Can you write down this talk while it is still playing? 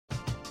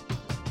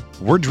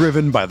We're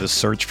driven by the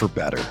search for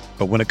better.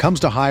 But when it comes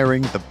to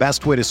hiring, the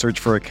best way to search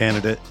for a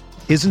candidate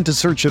isn't to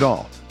search at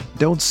all.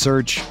 Don't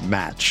search,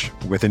 match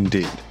with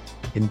Indeed.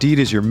 Indeed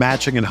is your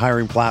matching and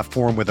hiring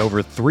platform with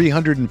over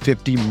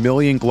 350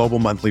 million global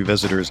monthly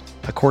visitors,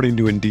 according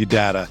to Indeed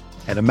data,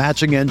 and a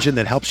matching engine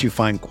that helps you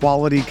find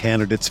quality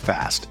candidates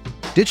fast.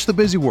 Ditch the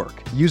busy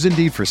work. Use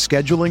Indeed for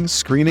scheduling,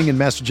 screening, and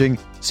messaging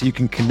so you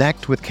can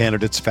connect with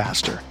candidates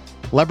faster.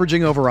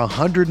 Leveraging over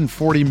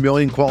 140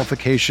 million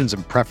qualifications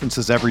and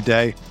preferences every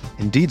day,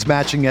 Indeed's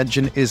matching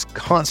engine is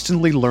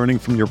constantly learning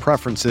from your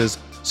preferences,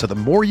 so the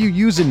more you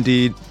use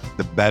Indeed,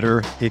 the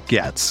better it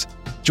gets.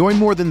 Join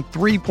more than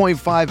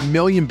 3.5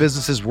 million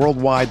businesses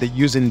worldwide that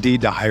use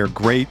Indeed to hire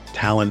great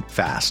talent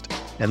fast.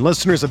 And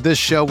listeners of this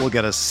show will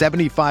get a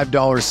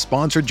 $75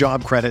 sponsored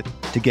job credit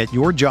to get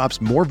your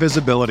jobs more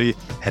visibility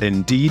at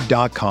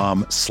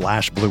Indeed.com/Blue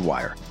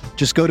Wire.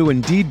 Just go to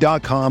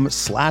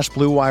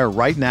Indeed.com/Blue Wire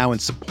right now and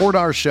support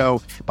our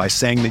show by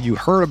saying that you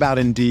heard about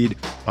Indeed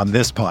on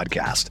this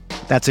podcast.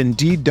 That's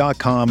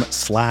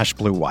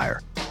Indeed.com/Blue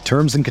Wire.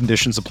 Terms and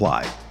conditions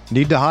apply.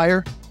 Need to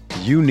hire?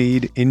 You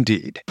need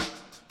Indeed.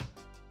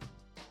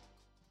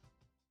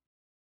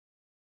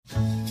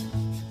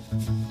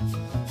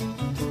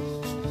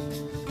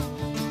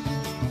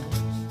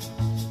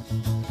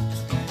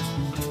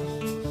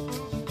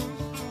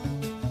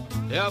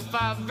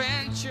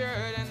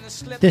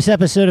 This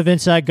episode of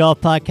Inside Golf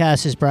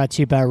Podcast is brought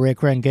to you by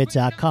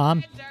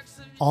RickRunGood.com.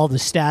 All the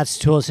stats,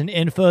 tools, and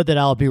info that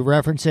I'll be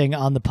referencing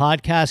on the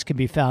podcast can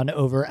be found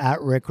over at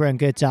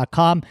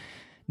RickRunGood.com.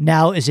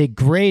 Now is a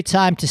great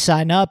time to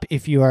sign up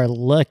if you are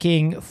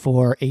looking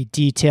for a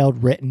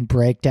detailed written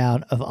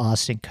breakdown of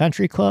Austin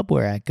Country Club,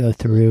 where I go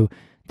through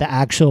the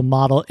actual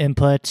model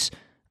inputs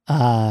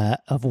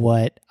of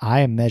what I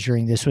am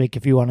measuring this week.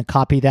 If you want to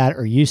copy that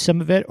or use some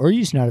of it or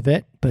use none of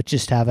it, but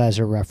just have as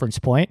a reference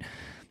point,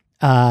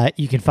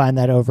 you can find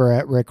that over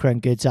at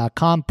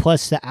RickRunGood.com,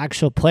 plus the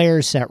actual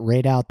players that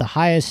rate out the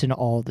highest in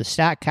all of the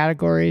stat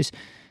categories.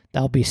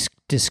 I'll be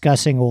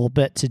discussing a little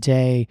bit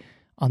today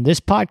on this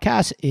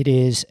podcast. It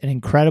is an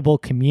incredible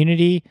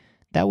community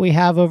that we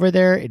have over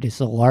there. It is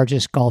the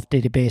largest golf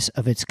database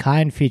of its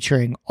kind,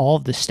 featuring all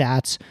of the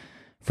stats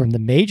from the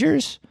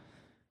majors,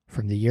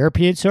 from the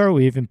European Tour.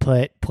 We even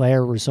put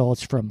player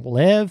results from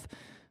LIV,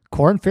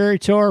 Korn Ferry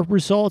Tour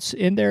results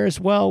in there as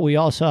well. We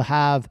also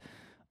have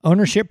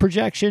ownership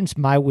projections,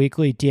 my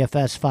weekly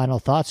DFS Final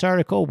Thoughts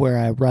article, where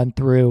I run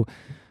through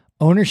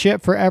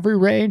ownership for every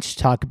range,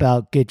 talk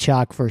about good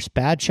chalk versus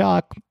bad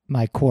chalk,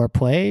 my core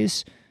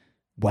plays,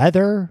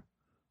 weather,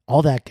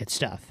 all that good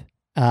stuff.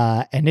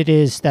 And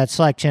that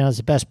Slack channel is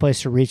the best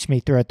place to reach me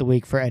throughout the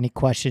week for any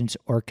questions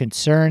or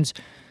concerns.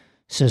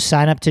 So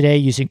sign up today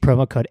using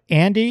promo code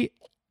Andy.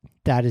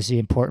 That is the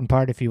important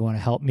part if you want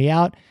to help me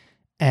out.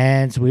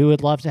 And we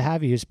would love to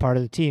have you as part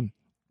of the team.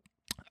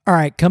 All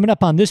right, coming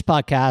up on this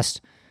podcast,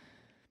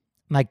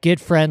 my good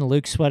friend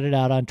Luke Sweated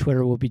Out on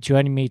Twitter will be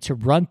joining me to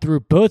run through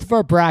both of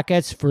our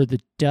brackets for the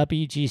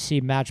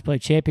WGC Match Play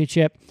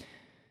Championship.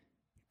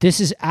 This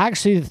is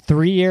actually the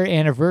 3-year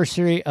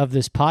anniversary of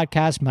this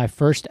podcast. My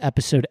first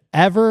episode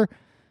ever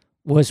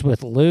was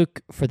with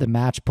Luke for the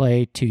Match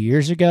Play 2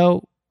 years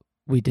ago.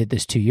 We did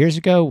this 2 years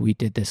ago. We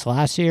did this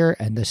last year,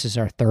 and this is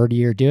our 3rd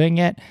year doing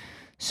it.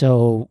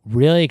 So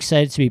really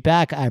excited to be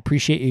back. I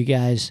appreciate you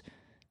guys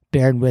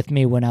bearing with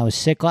me when I was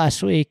sick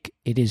last week.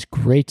 It is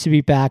great to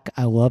be back.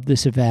 I love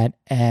this event,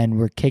 and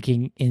we're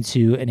kicking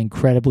into an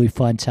incredibly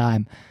fun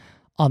time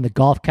on the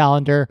golf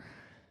calendar.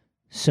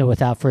 So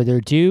without further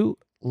ado,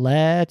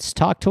 let's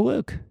talk to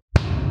Luke.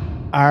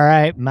 All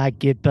right, my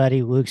good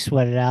buddy Luke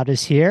Sweated Out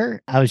is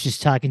here. I was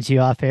just talking to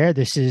you off air.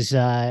 This is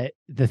the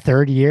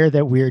 3rd year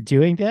that we're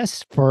doing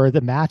this for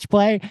the Match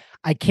Play.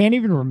 I can't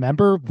even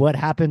remember what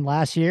happened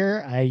last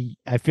year. I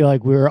feel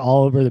like we were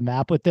all over the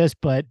map with this,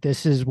 but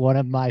this is one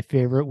of my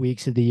favorite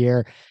weeks of the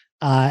year.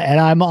 And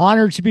I'm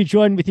honored to be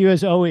joined with you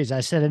as always.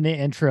 I said in the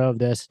intro of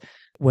this,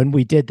 when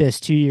we did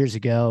this 2 years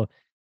ago,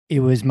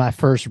 it was my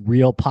first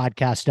real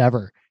podcast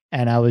ever.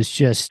 And I was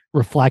just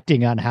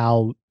reflecting on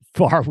how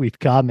far we've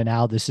come and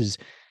how this is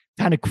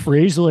kind of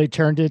crazily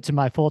turned into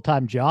my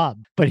full-time job.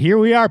 But here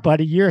we are,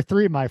 buddy, year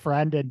 3, my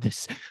friend. And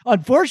this,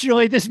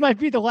 unfortunately, this might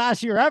be the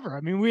last year ever.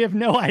 I mean, we have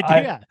no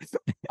idea.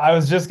 I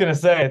was just going to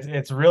say,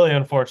 it's really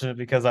unfortunate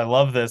because I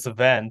love this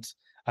event.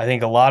 I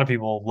think a lot of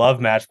people love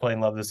Match Play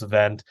and love this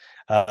event.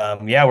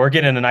 We're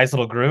getting a nice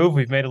little groove.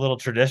 We've made a little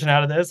tradition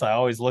out of this. I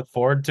always look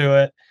forward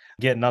to it,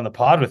 getting on the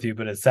pod with you,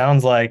 but it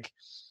sounds like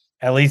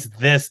at least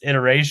this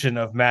iteration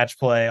of Match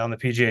Play on the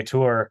PGA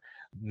Tour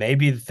may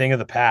be the thing of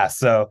the past.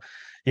 So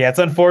yeah, it's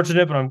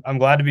unfortunate, but I'm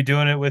glad to be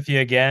doing it with you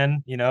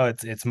again. You know,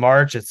 it's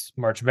March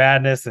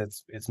Madness,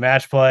 it's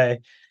Match Play.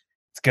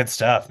 It's good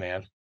stuff,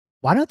 man.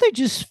 Why don't they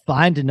just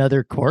find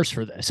another course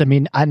for this? I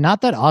mean,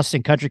 not that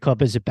Austin Country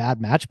Club is a bad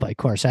match play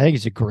course. I think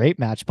it's a great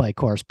match play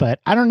course, but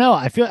I don't know.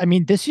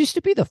 This used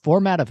to be the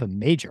format of a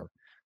major.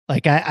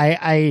 Like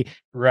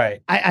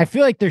Right. I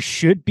feel like there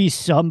should be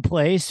some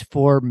place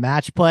for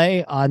match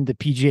play on the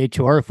PGA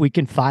Tour. If we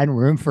can find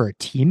room for a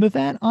team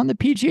event on the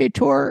PGA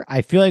Tour,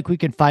 I feel like we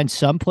can find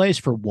some place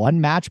for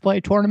one match play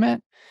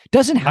tournament.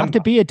 Doesn't have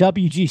to be a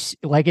WGC,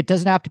 like it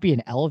doesn't have to be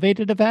an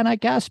elevated event, I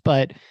guess,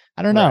 but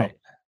I don't know. Right.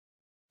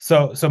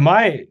 So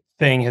my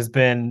thing has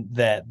been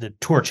that the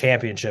Tour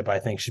Championship, I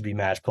think, should be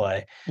match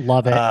play.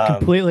 Love it.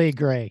 Completely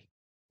agree.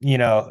 You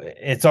know,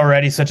 it's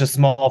already such a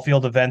small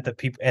field event that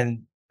people,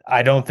 and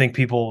I don't think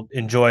people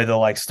enjoy the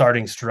like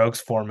starting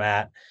strokes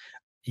format.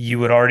 You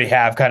would already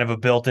have kind of a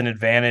built-in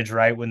advantage,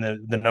 right? When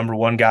the number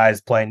one guy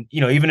is playing,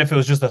 you know, even if it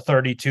was just a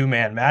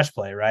 32-man match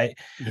play, right?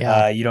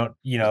 Yeah. You don't,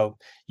 you know,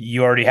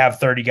 you already have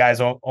 30 guys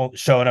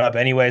showing up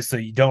anyway, so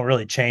you don't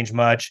really change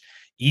much.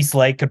 East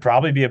Lake could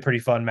probably be a pretty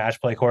fun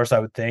match play course, I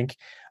would think.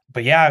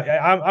 But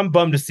yeah, I'm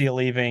bummed to see it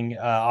leaving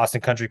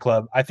Austin Country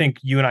Club. I think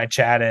you and I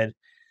chatted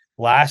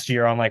last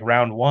year on like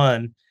round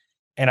one,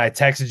 and I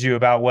texted you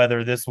about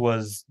whether this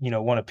was, you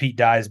know, one of Pete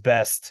Dye's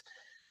best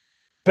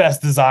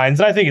designs.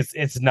 And I think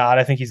it's not.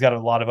 I think he's got a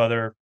lot of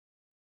other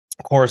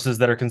courses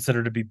that are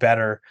considered to be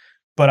better.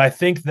 But I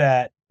think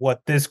that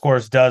what this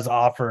course does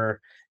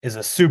offer is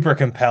a super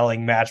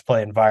compelling match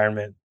play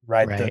environment,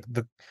 right?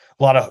 The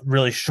a lot of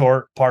really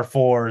short par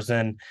fours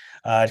and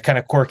kind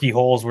of quirky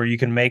holes where you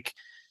can make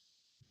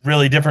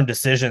really different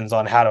decisions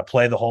on how to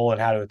play the hole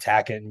and how to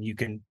attack it. And you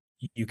can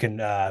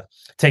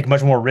take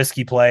much more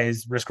risky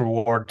plays, risk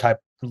reward type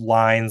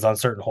lines on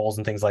certain holes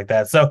and things like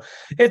that. So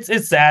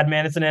it's sad,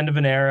 man. It's an end of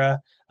an era.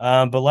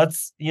 But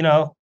let's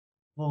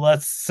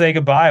say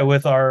goodbye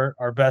with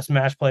our best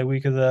match play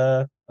week of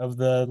the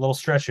little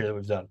stretch here that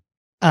we've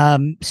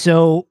done.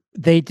 So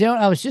they don't,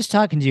 I was just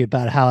talking to you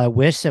about how I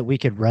wish that we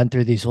could run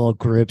through these little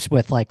groups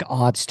with like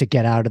odds to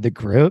get out of the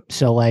group.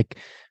 So like,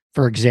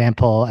 for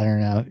example, I don't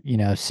know, you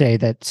know, say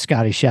that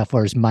Scotty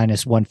Scheffler is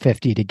minus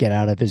 150 to get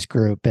out of his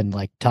group and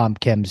like Tom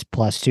Kim's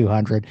plus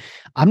 200.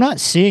 I'm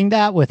not seeing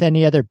that with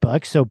any other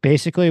book. So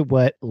basically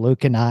what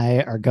Luke and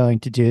I are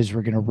going to do is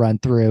we're going to run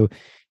through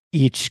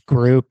each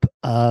group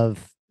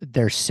of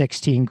their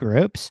 16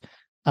 groups.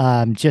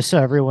 Just so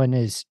everyone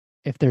is,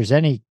 if there's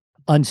any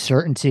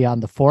uncertainty on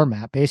the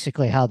format,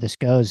 basically how this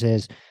goes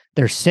is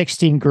there's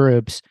 16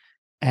 groups,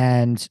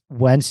 and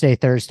Wednesday,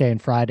 Thursday, and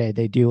Friday,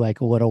 they do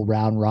like a little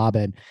round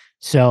robin.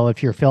 So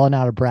if you're filling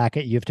out a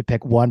bracket, you have to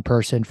pick one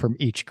person from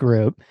each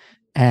group.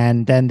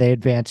 And then they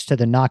advance to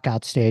the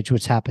knockout stage,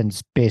 which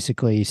happens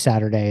basically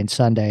Saturday and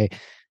Sunday.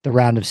 The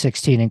round of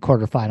 16 and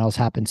quarterfinals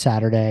happen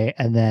Saturday.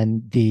 And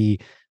then the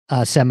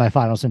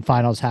semifinals and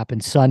finals happen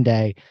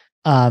Sunday.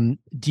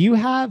 Do you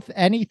have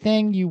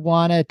anything you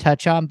want to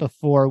touch on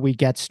before we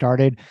get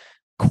started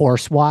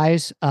course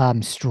wise,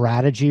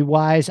 strategy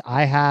wise?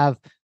 I have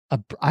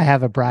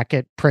a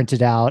bracket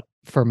printed out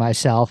for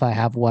myself. I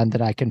have one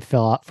that I can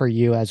fill out for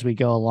you as we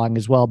go along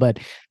as well. But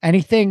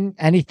anything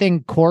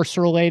course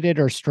related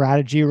or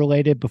strategy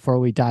related before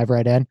we dive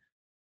right in?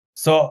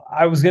 So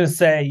I was going to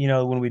say, you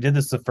know, when we did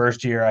this the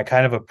first year, I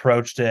kind of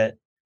approached it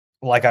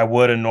like I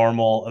would a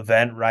normal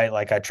event, right?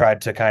 Like I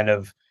tried to kind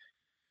of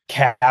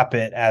cap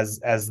it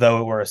as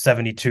though it were a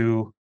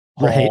 72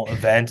 hole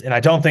event. And I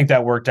don't think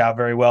that worked out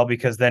very well,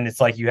 because then it's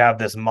like you have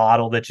this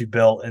model that you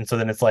built. And so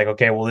then it's like,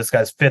 okay, well, this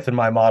guy's fifth in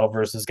my model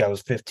versus this guy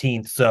was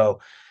 15th. So,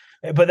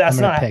 but that's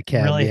not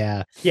really,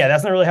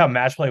 that's not really how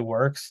match play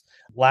works.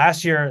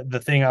 Last year, the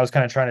thing I was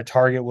kind of trying to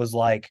target was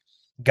like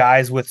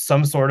guys with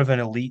some sort of an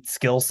elite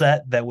skill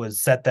set that would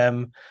set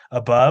them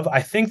above.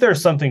 I think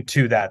there's something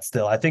to that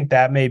still. I think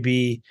that may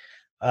be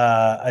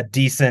a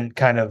decent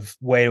kind of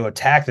way to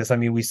attack this. I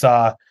mean, we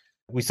saw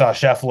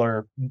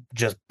Scheffler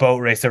just boat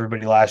race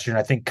everybody last year.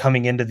 And I think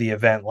coming into the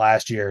event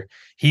last year,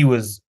 he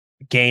was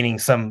gaining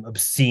some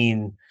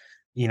obscene,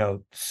 you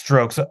know,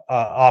 strokes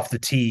off the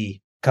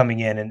tee coming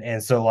in.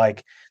 And so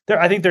like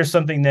I think there's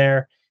something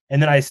there.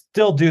 And then I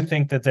still do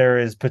think that there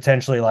is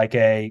potentially like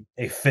a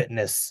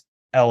fitness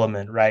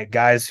element, right?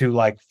 Guys who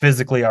like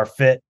physically are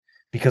fit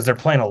because they're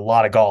playing a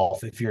lot of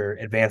golf if you're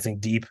advancing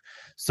deep.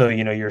 So,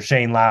 you know, your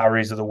Shane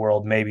Lowry's of the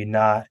world, maybe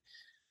not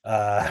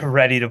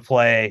ready to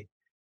play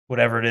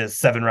whatever it is,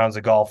 7 rounds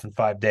of golf in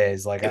 5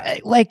 days. Like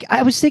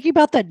I was thinking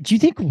about that. Do you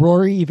think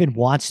Rory even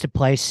wants to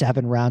play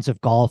 7 rounds of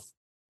golf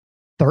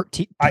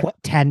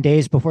 10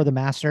 days before the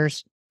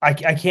Masters? I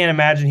can't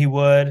imagine he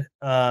would.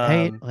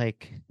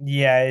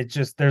 Yeah, it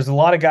just, there's a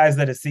lot of guys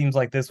that it seems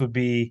like this would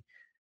be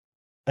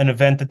an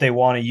event that they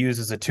want to use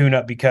as a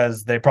tune-up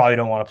because they probably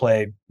don't want to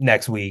play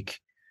next week.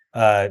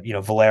 You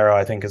know, Valero,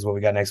 I think, is what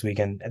we got next week.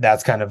 And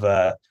that's kind of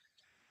a,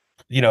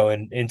 you know,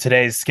 in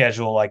today's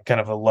schedule, like kind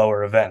of a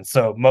lower event.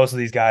 So most of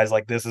these guys,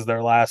 like, this is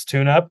their last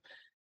tune-up.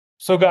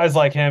 So guys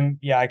like him,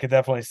 yeah, I could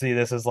definitely see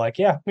this as like,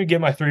 yeah, we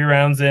get my 3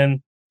 rounds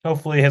in,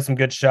 hopefully hit some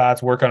good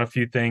shots, work on a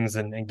few things,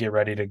 and get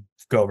ready to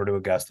go over to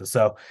Augusta.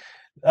 So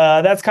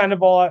that's kind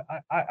of all.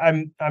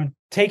 I'm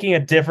taking a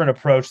different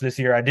approach this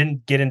year. I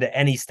didn't get into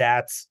any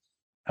stats.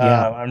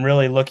 I'm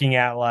really looking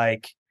at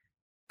like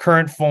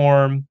current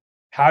form,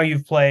 how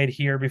you've played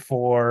here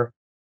before.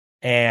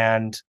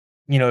 And,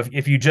 you know,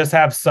 if you just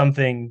have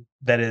something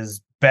that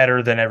is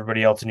better than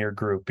everybody else in your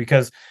group.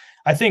 Because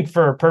I think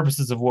for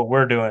purposes of what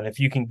we're doing, if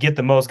you can get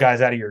the most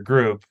guys out of your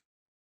group,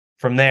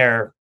 from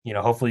there,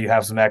 hopefully you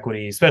have some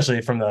equity,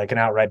 especially from an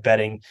outright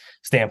betting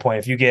standpoint.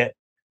 If you get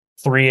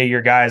 3 of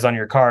your guys on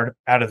your card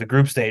out of the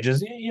group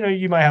stages,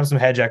 you might have some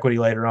hedge equity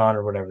later on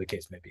or whatever the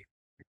case may be.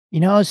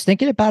 I was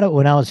thinking about it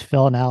when I was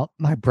filling out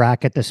my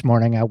bracket this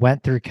morning. I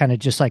went through kind of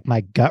just like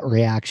my gut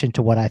reaction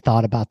to what I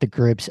thought about the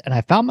groups, and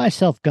I found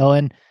myself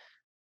going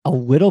a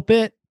little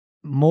bit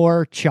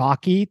more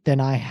chalky than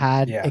I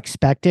had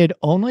expected,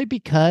 only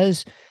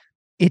because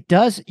it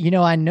does,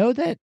 I know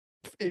that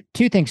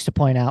two things to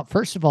point out.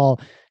 First of all,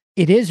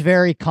 it is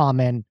very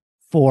common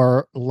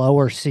for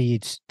lower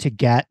seeds to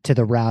get to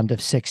the round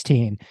of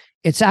 16.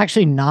 It's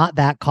actually not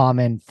that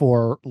common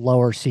for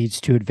lower seeds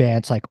to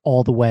advance like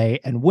all the way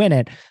and win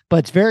it, but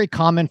it's very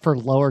common for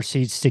lower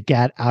seeds to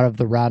get out of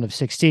the round of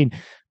 16.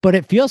 But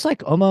it feels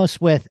like almost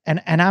with,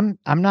 and I'm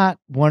not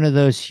one of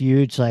those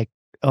huge, like,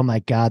 oh my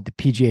God, the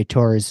PGA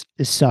Tour is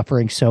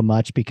suffering so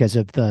much because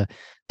of the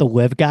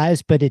live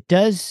guys, but it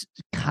does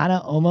kind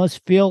of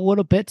almost feel a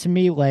little bit to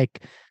me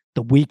like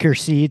the weaker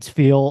seeds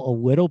feel a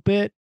little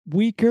bit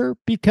weaker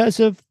because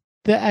of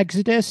the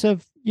exodus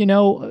of,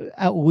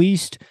 at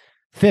least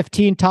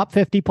 15 top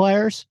 50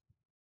 players.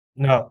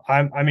 No,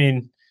 I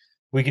mean,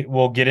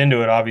 we'll get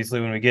into it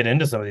obviously when we get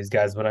into some of these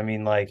guys, but I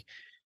mean, like,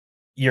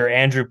 your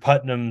Andrew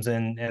Putnams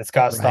and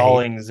Scott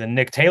Stallings and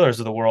Nick Taylors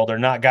of the world are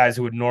not guys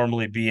who would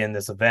normally be in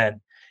this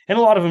event. And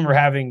a lot of them are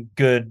having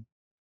good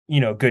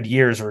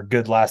years or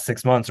good last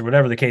 6 months or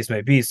whatever the case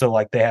may be. So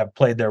like they have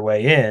played their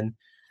way in,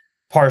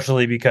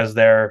 partially because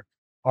there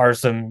are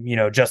some,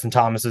 Justin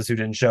Thomases who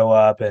didn't show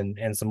up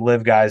and some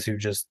live guys who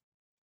just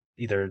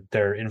either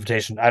their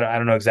invitation. I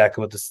don't know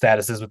exactly what the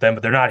status is with them,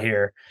 but they're not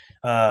here.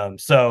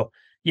 So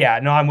yeah,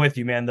 no, I'm with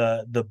you, man.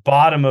 The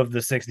bottom of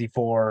the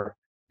 64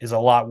 is a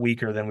lot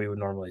weaker than we would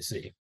normally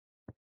see.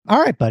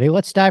 All right, buddy,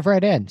 let's dive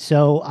right in.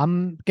 So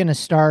I'm going to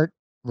start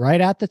right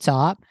at the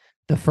top.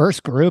 The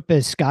first group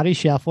is Scotty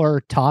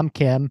Scheffler, Tom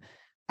Kim,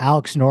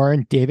 Alex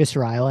Noren, Davis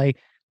Riley.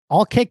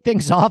 I'll kick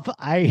things off.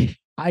 I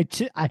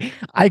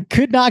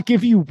could not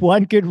give you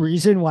one good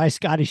reason why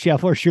Scotty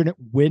Scheffler shouldn't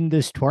win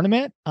this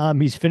tournament.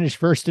 He's finished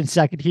first and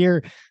second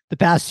here the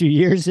past 2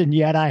 years, and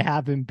yet I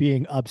have him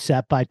being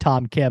upset by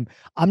Tom Kim.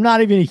 I'm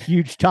not even a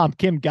huge Tom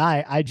Kim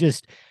guy.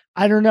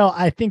 I don't know.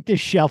 I think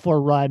this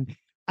Scheffler run,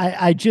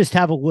 I just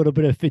have a little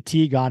bit of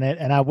fatigue on it,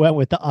 and I went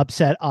with the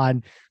upset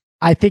on.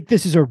 I think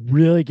this is a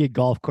really good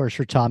golf course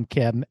for Tom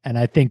Kim, and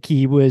I think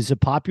he was a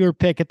popular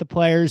pick at the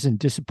Players and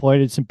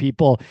disappointed some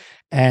people.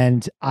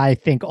 And I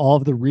think all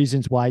of the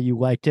reasons why you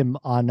liked him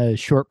on a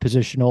short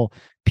positional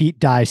Pete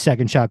Dye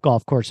second shot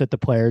golf course at the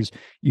Players,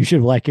 you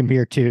should like him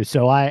here too.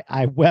 So I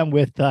went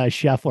with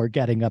Scheffler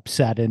getting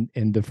upset in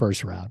the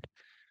first round.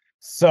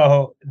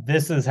 So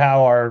this is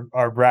how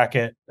our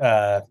bracket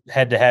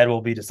head to head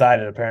will be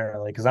decided,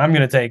 apparently, because I'm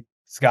going to take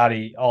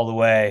Scotty all the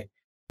way.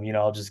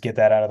 I'll just get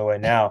that out of the way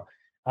now.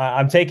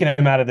 I'm taking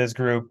him out of this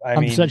group.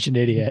 I'm such an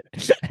idiot.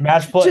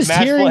 Match play. Just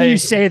hearing you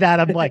say that,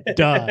 I'm like,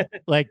 duh.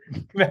 Like,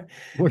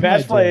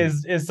 match play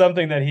is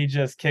something that he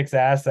just kicks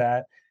ass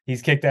at.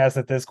 He's kicked ass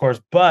at this course.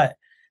 But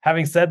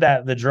having said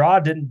that, the draw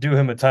didn't do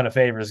him a ton of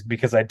favors,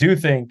 because I do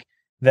think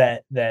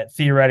that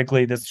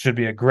theoretically this should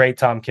be a great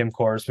Tom Kim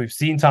course. We've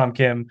seen Tom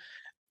Kim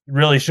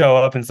really show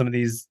up in some of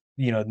these,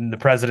 in the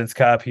President's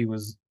Cup. He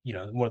was,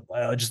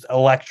 just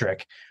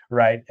electric,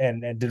 right?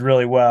 And did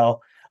really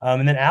well.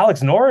 And then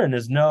Alex Noren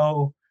is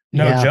no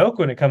joke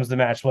when it comes to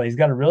match play. He's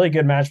got a really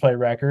good match play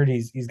record.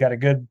 He's got a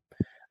good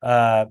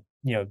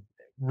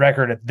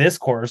record at this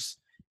course,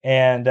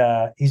 and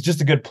he's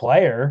just a good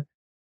player.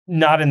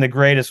 Not in the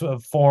greatest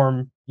of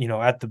form,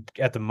 at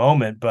the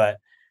moment, but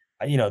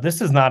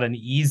this is not an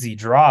easy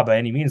draw by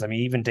any means. I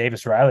mean, even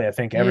Davis Riley, I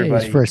think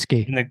everybody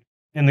frisky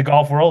in the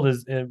golf world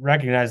is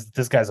recognized that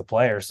this guy's a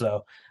player.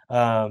 So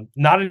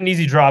not an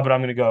easy draw, but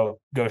I'm going to go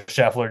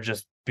Scheffler,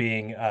 just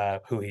being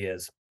who he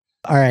is.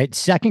 All right,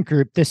 second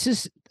group.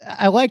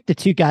 I like the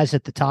two guys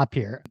at the top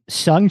here.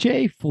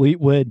 Sungjae,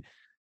 Fleetwood,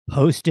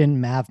 Poston,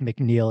 Mav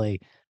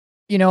McNeely.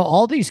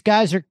 All these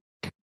guys are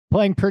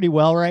playing pretty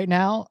well right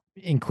now,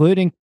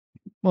 including,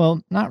 well,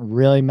 not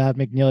really Mav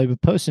McNeely,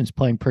 but Poston's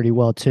playing pretty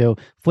well too.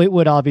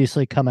 Fleetwood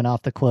obviously coming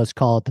off the close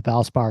call at the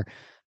Valspar.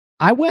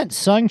 I went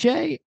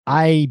Sungjae.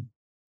 I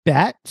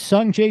bet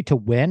Sungjae to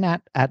win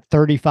at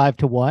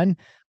 35-1.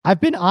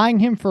 I've been eyeing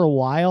him for a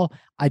while.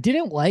 I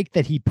didn't like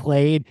that he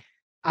played.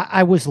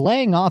 I was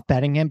laying off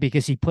betting him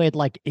because he played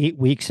like 8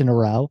 weeks in a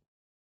row.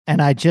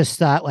 And I just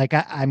thought, like,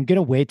 I'm going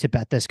to wait to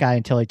bet this guy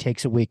until he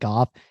takes a week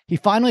off. He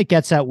finally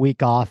gets that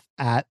week off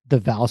at the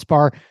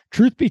Valspar.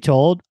 Truth be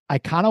told, I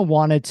kind of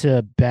wanted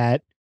to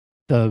bet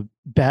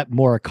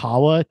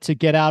Morikawa to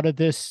get out of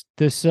this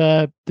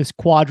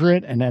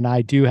quadrant. And then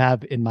I do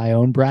have in my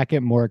own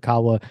bracket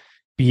Morikawa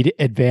beat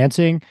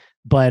advancing,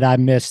 but I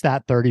missed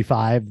that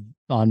 35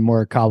 on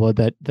Morikawa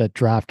that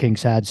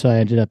DraftKings had. So I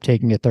ended up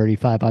taking a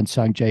 35 on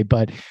Sungjae,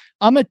 but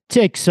I'm going to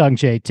take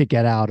Sungjae to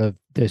get out of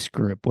this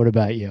group. What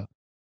about you?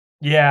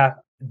 Yeah,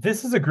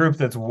 this is a group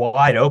that's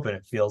wide open,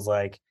 it feels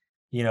like.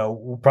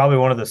 probably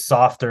one of the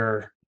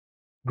softer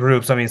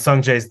groups. I mean,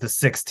 Sung Jae's the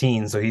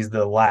 16, so he's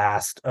the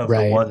last of the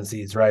Right. one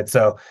seeds, right?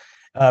 So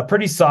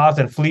pretty soft.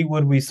 And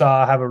Fleetwood, we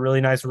saw have a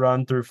really nice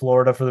run through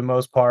Florida for the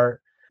most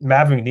part.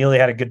 Mav McNeely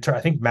had a good turn. I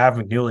think Mav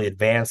McNeely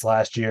advanced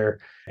last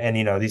year, and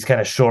these kind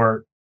of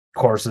short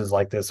courses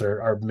like this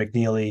are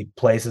McNeely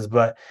places.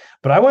 But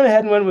I went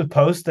ahead and went with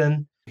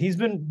Poston. He's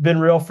been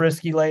real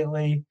frisky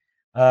lately.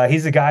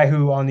 He's a guy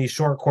who on these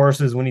short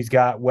courses, when he's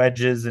got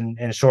wedges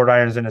and short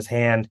irons in his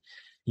hand,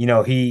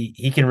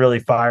 he can really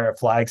fire at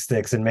flag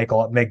sticks and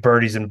make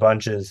birdies in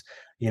bunches.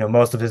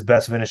 Most of his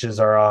best finishes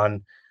are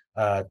on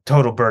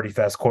total birdie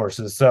fest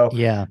courses. So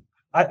Yeah.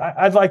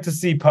 I'd like to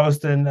see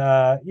Poston.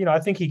 I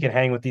think he can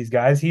hang with these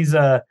guys. He's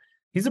a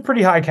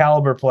pretty high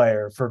caliber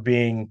player for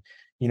being,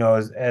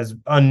 as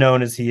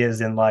unknown as he is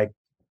in like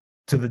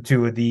to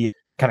the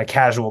kind of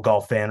casual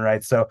golf fan,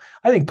 right? So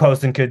I think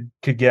Poston could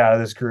get out of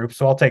this group.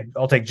 So I'll take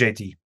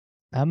JT.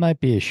 That might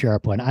be a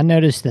sharp one. I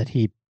noticed that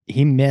he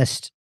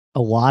missed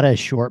a lot of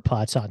short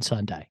putts on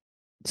Sunday.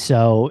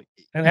 So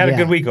And had a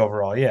good week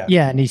overall. Yeah.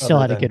 Yeah, and he still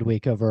had a good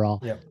week overall.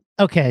 Yeah.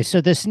 Okay, so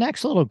this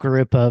next little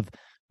group of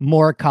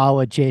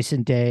Morikawa,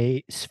 Jason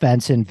Day,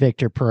 Svensson,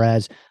 Victor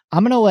Perez.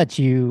 I'm going to let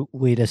you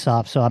lead us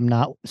off, so I'm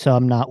not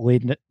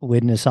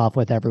leading us off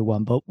with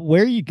everyone. But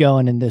where are you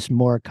going in this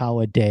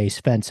Morikawa, Day,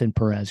 Svensson,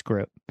 Perez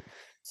group?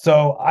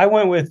 So I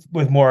went with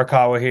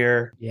Morikawa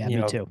here. Yeah,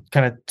 me too.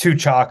 Kind of two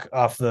chalk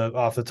off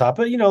the top,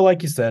 but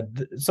like you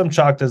said, some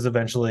chalk does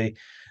eventually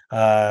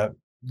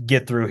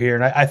get through here,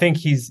 and I think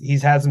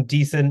he's had some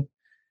decent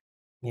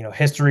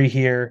history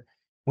here.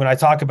 When I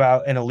talk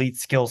about an elite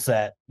skill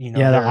set, the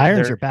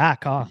irons are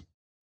back, huh?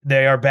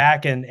 They are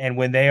back, and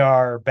when they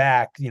are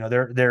back,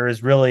 there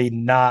is really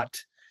not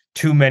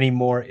too many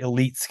more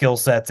elite skill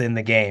sets in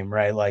the game,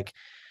 right? Like,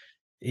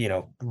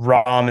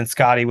 Rahm and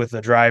Scotty with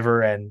the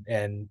driver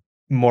and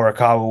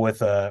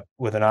Morikawa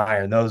with an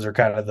iron. Those are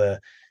kind of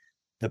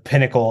the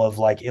pinnacle of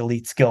like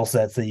elite skill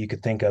sets that you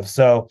could think of.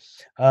 So,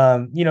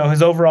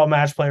 his overall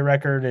match play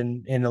record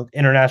in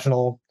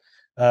international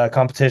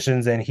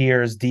competitions and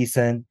here is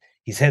decent.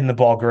 He's hitting the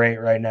ball great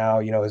right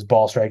now. His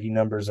ball striking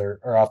numbers are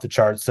off the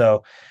charts.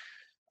 So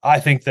I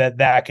think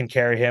that can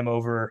carry him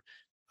over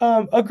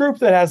a group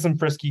that has some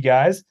frisky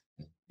guys.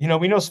 We know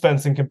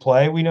Svensson can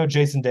play. We know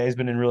Jason Day's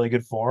been in really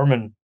good form,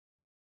 and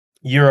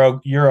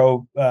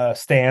Euro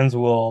stands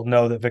will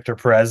know that Victor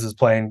Perez is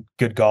playing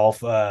good golf.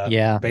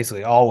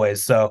 Basically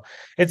always. So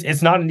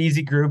it's not an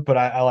easy group, but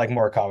I like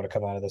Morikawa to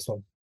come out of this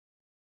one.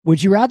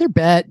 Would you rather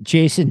bet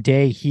Jason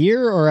Day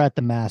here or at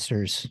the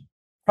Masters?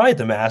 Probably at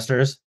the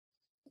Masters.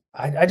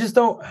 I just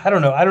don't. I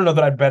don't know. I don't know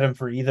that I'd bet him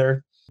for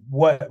either.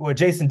 What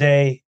Jason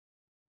Day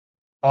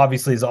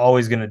obviously is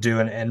always going to do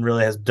and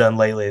really has done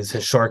lately is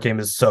his short game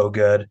is so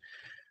good,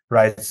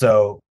 right?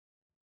 So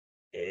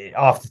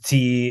off the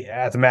tee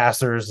at the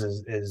Masters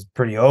is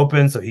pretty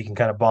open, so he can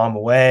kind of bomb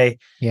away.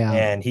 Yeah,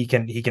 and he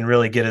can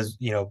really get his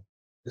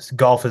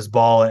golf his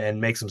ball and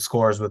make some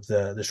scores with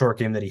the short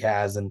game that he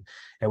has, and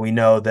we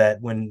know that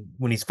when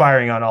he's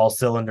firing on all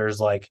cylinders,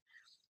 like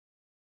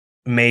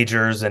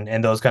majors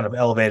and those kind of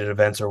elevated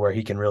events are where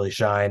he can really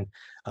shine.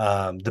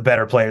 The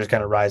better players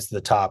kind of rise to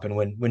the top, and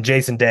when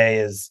Jason Day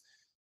is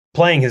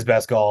playing his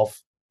best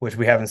golf, which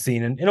we haven't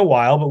seen in a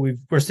while, but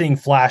we're seeing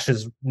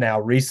flashes now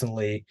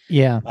recently.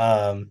 Yeah.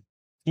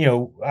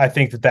 I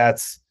think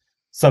that's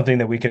something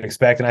that we could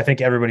expect. And I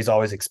think everybody's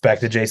always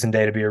expected Jason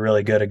Day to be a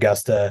really good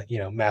Augusta,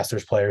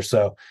 Masters player.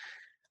 So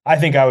I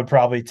think I would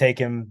probably take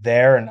him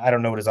there. And I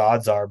don't know what his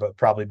odds are, but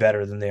probably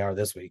better than they are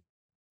this week.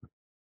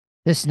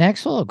 This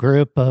next little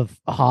group of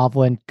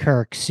Hovland,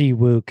 Kirk,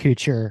 Siwoo,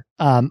 Kuchar.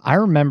 I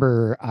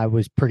remember I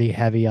was pretty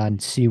heavy on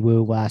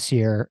Siwoo last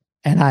year.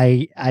 And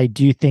I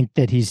do think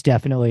that he's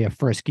definitely a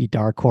frisky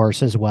dark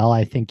horse as well.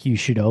 I think you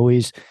should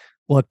always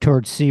look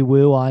towards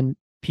Siwoo on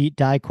Pete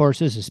Dye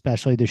courses,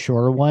 especially the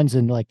shorter ones.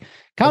 And like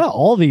kind of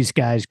all these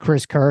guys,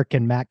 Chris Kirk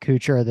and Matt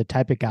Kuchar, are the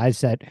type of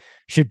guys that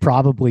should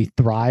probably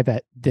thrive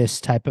at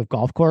this type of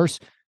golf course.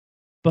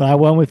 But I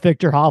went with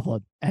Victor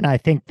Hovland, and I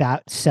think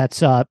that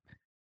sets up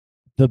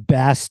the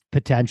best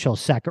potential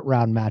second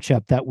round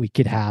matchup that we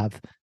could have,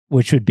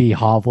 which would be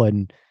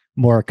Hovland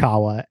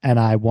Morikawa, and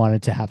I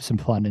wanted to have some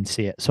fun and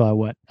see it.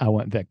 So I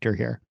went Victor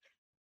here.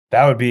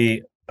 That would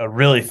be a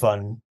really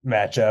fun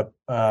matchup.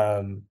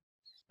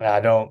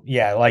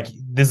 Like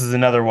this is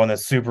another one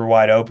that's super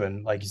wide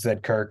open. Like you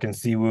said, Kirk and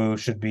Siwoo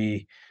should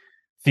be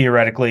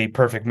theoretically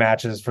perfect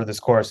matches for this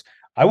course.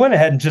 I went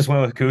ahead and just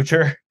went with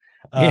Kuchar.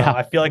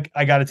 I feel like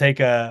I got to take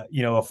a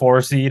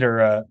 4 seed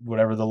or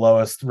whatever the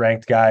lowest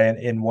ranked guy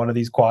in one of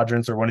these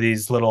quadrants or one of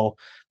these little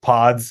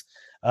pods.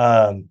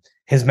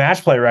 His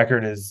match play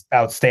record is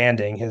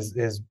outstanding.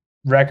 His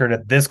record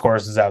at this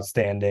course is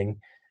outstanding.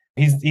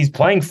 He's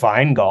playing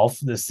fine golf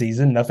this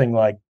season. Nothing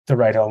like to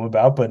write home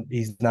about, but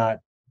he's not,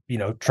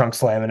 trunk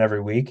slamming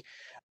every week.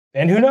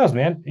 And who knows,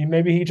 man?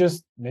 Maybe he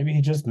just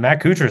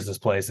Matt Kuchar's this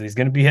place. He's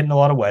going to be hitting a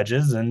lot of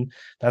wedges, and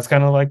that's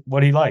kind of like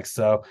what he likes.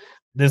 So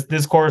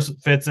this course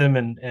fits him,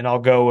 and I'll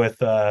go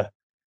with a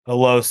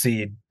low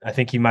seed. I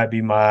think he might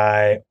be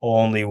my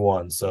only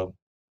one. So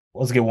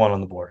Let's get one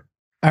on the board.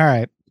 All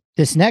right.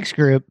 This next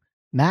group,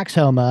 Max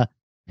Homa,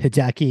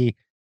 Hideki,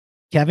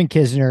 Kevin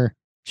Kisner,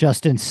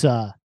 Justin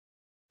Suh.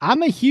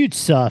 I'm a huge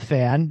Suh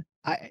fan.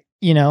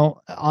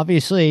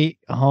 Obviously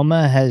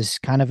Homa has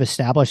kind of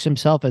established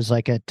himself as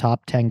like a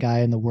top 10 guy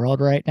in the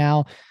world right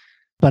now,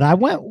 but I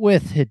went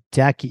with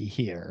Hideki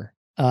here.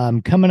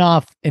 Coming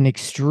off an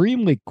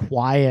extremely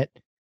quiet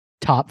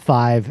top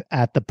 5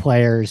 at the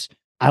Players.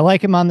 I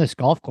like him on this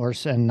golf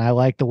course, and I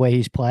like the way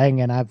he's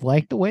playing, and I've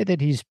liked the way that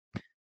he's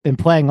been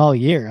playing all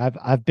year.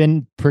 I've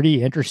been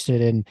pretty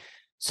interested in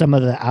some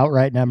of the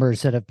outright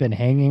numbers that have been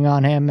hanging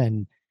on him,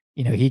 and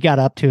he got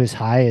up to as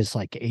high as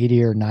like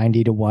 80 or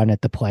 90 to 1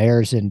 at the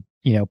Players, and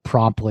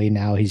promptly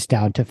now he's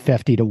down to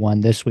 50 to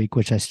 1 this week,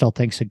 which I still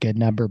think is a good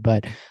number.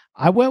 But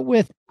I went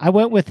with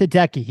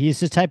Hideki. He's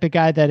the type of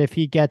guy that if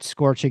he gets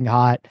scorching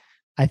hot,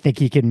 I think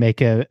he can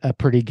make a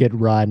pretty good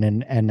run,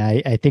 and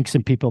I think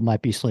some people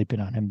might be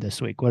sleeping on him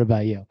this week. What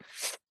about you?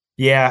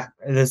 Yeah,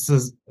 this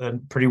is a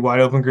pretty wide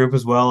open group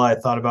as well. I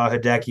thought about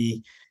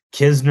Hideki.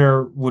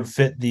 Kisner would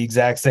fit the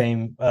exact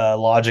same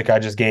logic I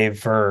just gave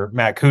for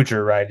Matt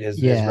Kuchar, right?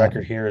 His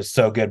record here is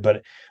so good,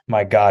 but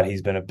my God,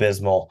 he's been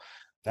abysmal.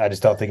 I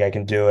just don't think I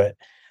can do it.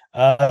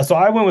 So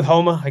I went with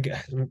Homa.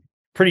 I'm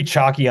pretty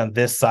chalky on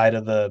this side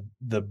of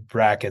the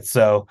bracket.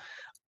 So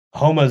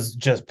Homa's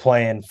just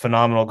playing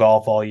phenomenal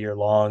golf all year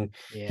long.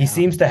 Yeah. He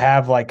seems to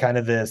have like kind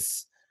of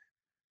this,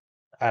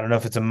 I don't know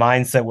if it's a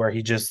mindset where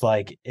he just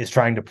like is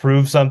trying to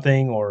prove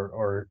something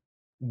or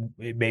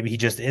maybe he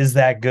just is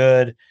that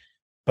good,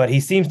 but he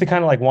seems to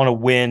kind of like want to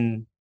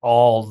win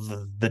all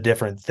the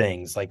different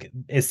things. Like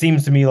it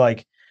seems to me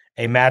like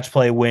a match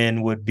play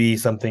win would be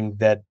something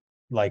that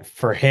like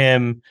for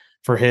him,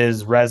 for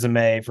his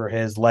resume, for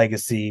his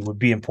legacy would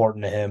be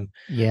important to him.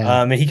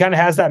 Yeah. And he kind of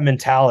has that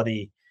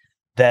mentality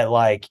that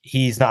like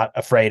he's not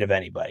afraid of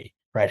anybody,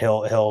 right?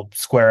 He'll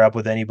square up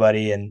with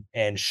anybody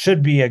and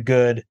should be a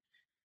good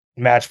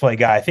match play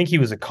guy. I think he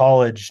was a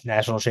college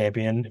national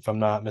champion, if I'm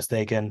not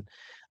mistaken.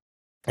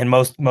 And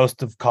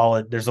most of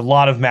college, there's a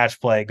lot of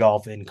match play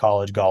golf in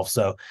college golf.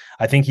 So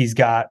I think he's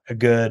got a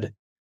good,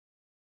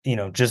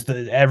 just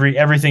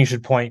everything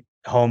should point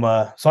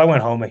Homa. So I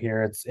went Homa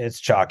here. It's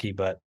chalky,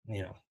 but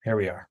here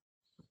we are.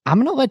 I'm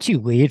going to let you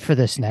lead for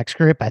this next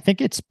group. I think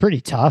it's pretty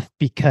tough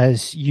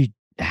because you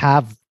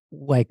have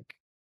like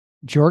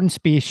Jordan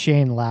Spieth,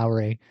 Shane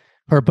Lowry,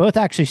 who are both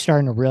actually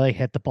starting to really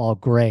hit the ball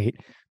great.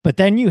 But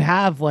then you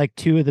have like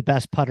two of the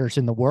best putters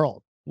in the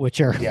world,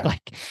 which are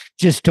like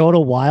just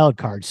total wild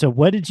cards. So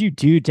what did you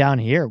do down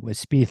here with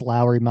Spieth,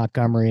 Lowry,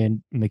 Montgomery,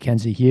 and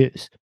Mackenzie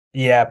Hughes?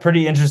 Yeah,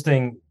 pretty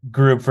interesting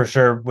group for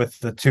sure with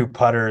the two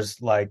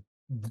putters. Like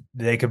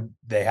they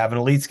have an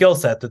elite skill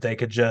set that they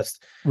could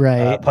just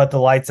put the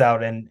lights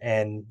out and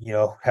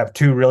have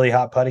two really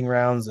hot putting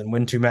rounds and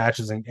win two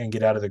matches and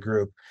get out of the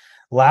group.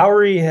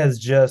 Lowry has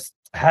just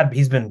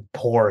he's been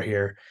poor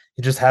here.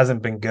 He just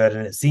hasn't been good.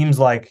 And it seems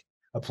like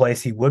a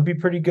place he would be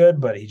pretty good,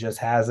 but he just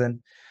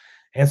hasn't.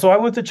 And so I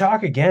went to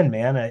chalk again,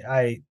 man.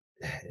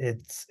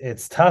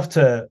 It's tough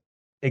to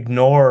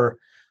ignore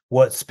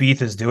what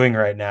Spieth is doing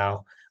right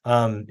now.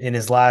 In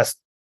his last,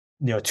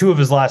 two of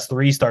his last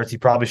 3 starts, he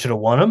probably should have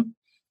won them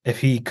if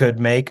he could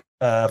make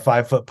a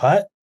 5-foot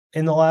putt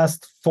in the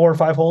last 4 or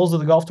 5 holes of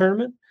the golf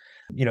tournament.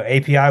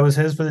 API was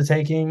his for the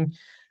taking,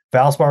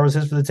 Valspar was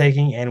his for the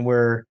taking, and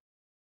we're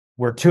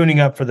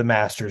tuning up for the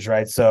Masters,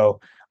 right? So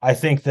I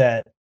think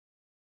that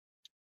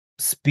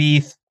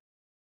Spieth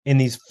in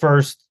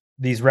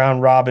these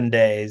round robin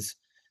days,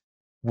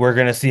 we're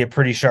going to see a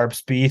pretty sharp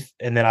Spieth,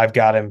 and then I've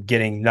got him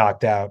getting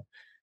knocked out,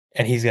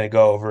 and he's going to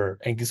go over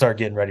and start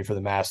getting ready for the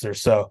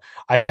Masters. So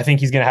I think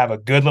he's going to have a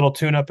good little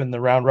tune-up in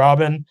the round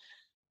robin,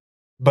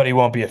 but he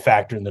won't be a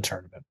factor in the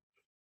tournament.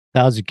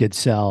 That was a good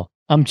sell.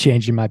 I'm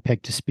changing my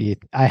pick to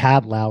Spieth. I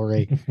had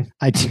Lowry.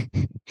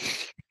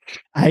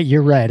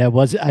 You're right.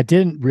 I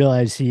didn't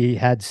realize he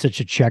had such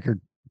a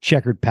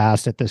checkered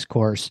past at this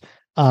course.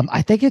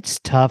 I think it's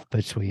tough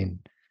between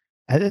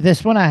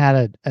this one. I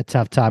had a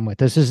tough time with.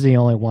 This is the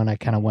only one I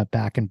kind of went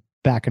back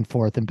and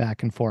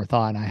forth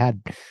on. I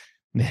had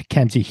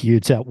Mackenzie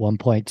Hughes at one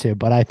point too,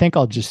 but I think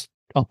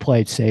I'll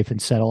play it safe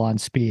and settle on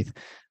Spieth.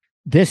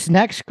 This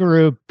next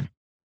group,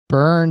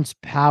 Burns,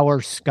 Power,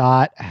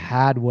 Scott,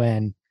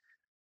 Hadwin.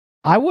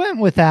 I went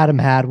with Adam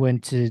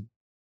Hadwin to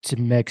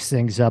mix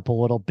things up a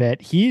little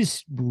bit.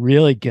 He's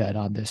really good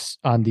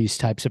on these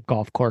types of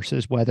golf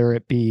courses, whether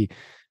it be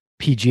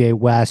PGA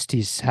West.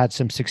 He's had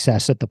some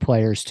success at the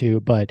Players too,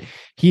 but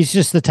he's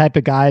just the type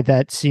of guy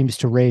that seems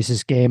to raise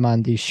his game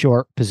on these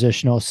short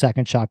positional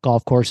second shot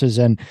golf courses.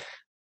 And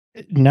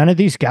none of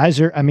these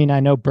guys I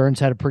know Burns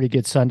had a pretty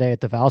good Sunday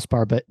at the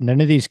Valspar, but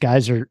none of these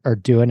guys are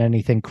doing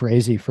anything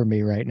crazy for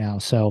me right now.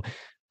 So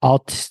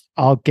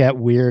I'll get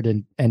weird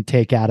and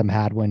take Adam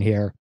Hadwin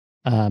here.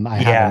 I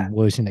have him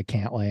losing to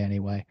Cantlay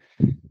anyway.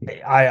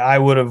 I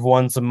would have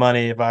won some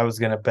money if I was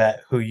going to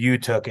bet who you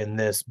took in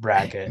this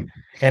bracket.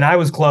 And I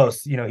was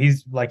close.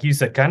 He's, like you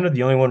said, kind of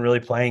the only one really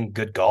playing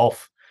good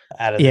golf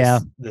out of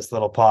this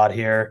little pod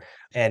here.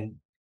 And,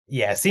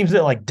 yeah, it seems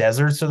that like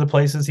deserts are the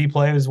places he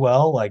plays as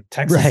well. Like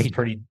Texas is Right.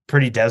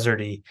 pretty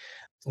deserty.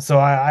 So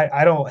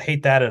I don't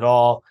hate that at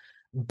all.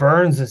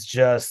 Burns is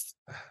just,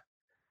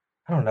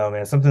 I don't know,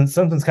 man.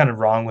 Something's kind of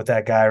wrong with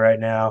that guy right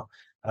now.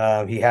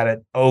 He had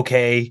an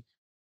okay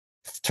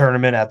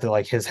tournament at the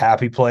like his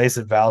happy place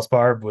at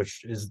Valspar,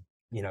 which is,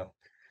 you know,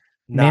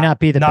 May not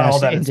be the not all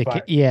best that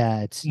inspired.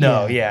 Yeah, it's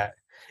No, yeah. yeah.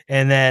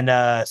 And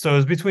then so it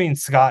was between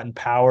Scott and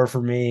Power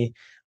for me.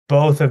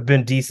 Both have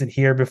been decent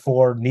here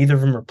before. Neither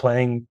of them are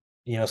playing,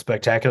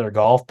 spectacular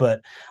golf,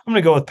 but I'm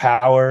gonna go with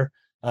Power.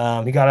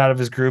 He got out of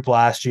his group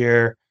last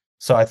year.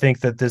 So I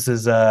think that this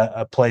is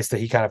a place that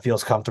he kind of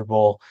feels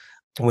comfortable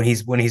when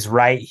he's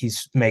right,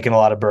 he's making a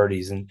lot of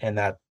birdies and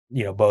that,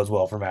 bodes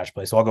well for match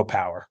play. So I'll go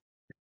Power.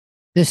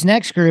 This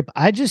next group,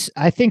 I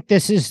think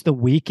this is the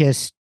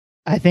weakest.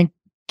 I think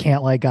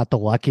Cantlay got the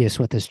luckiest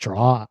with his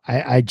draw.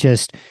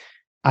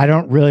 I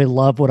don't really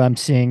love what I'm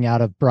seeing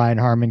out of Brian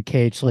Harman,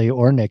 Cageley,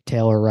 or Nick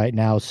Taylor right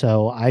now.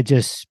 So I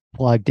just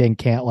plugged in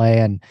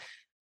Cantlay and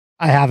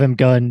I have him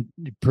going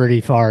pretty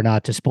far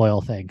not to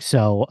spoil things.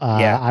 So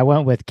I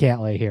went with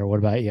Cantlay here. What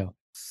about you?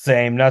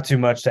 Same, not too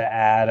much to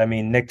add. I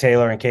mean, Nick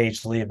Taylor and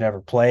Cageley have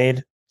never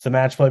played some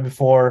match play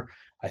before.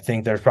 I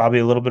think there's probably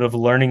a little bit of a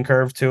learning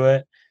curve to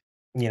it.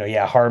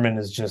 Harman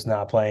is just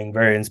not playing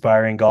very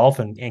inspiring golf,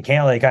 and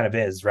Cantlay kind of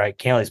is, right?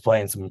 Cantlay's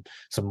playing some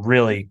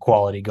really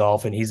quality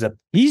golf, and he's a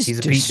Pete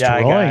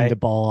Dye guy. The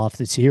ball off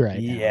the tee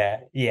right now.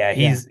 Yeah,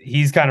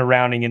 he's kind of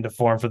rounding into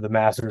form for the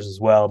Masters as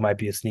well. It might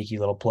be a sneaky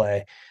little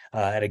play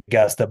at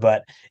Augusta,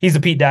 but he's a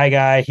Pete Dye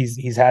guy.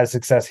 He's had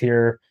success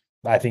here.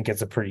 I think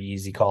it's a pretty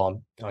easy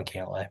call on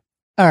Cantlay.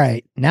 All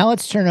right, now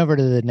let's turn over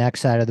to the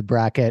next side of the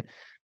bracket.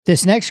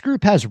 This next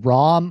group has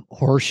Rahm,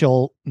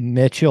 Horschel,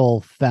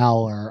 Mitchell,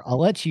 Fowler. I'll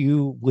let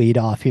you lead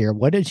off here.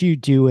 What did you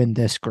do in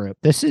this group?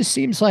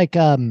 Seems like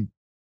a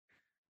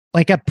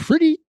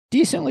pretty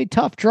decently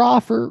tough draw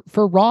for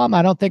Rahm.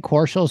 I don't think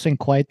Horschel's in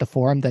quite the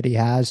form that he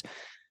has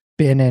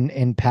been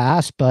in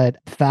past, but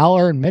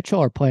Fowler and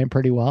Mitchell are playing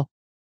pretty well.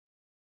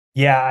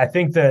 Yeah, I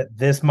think that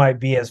this might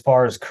be, as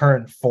far as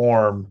current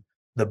form,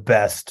 the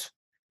best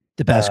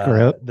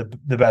group.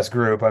 The best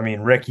group. I mean,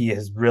 Ricky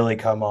has really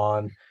come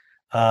on.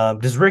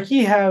 Does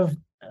Ricky have,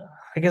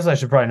 I guess I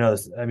should probably know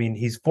this. I mean,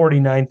 he's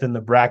 49th in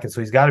the bracket, so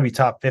he's got to be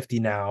top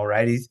 50 now,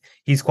 right?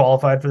 He's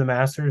qualified for the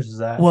Masters. Is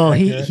that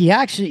accurate?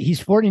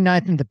 he's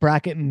 49th in the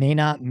bracket may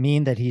not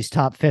mean that he's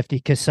top 50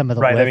 because some of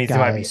the that means guys, he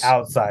might be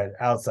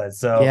outside.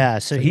 So yeah,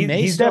 so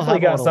he's definitely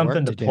got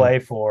something to play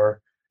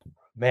for.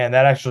 Man,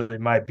 that actually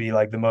might be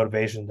like the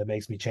motivation that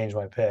makes me change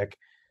my pick.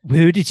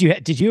 Who did you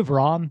have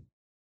Rahm?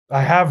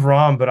 I have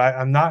Rahm, but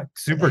I'm not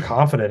super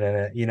confident in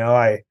it.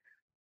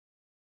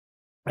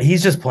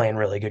 He's just playing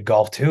really good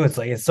golf too. It's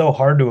like it's so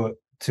hard to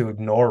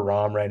ignore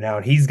Rahm right now,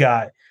 and he's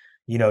got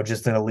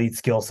just an elite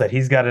skill set.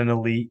 He's got an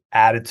elite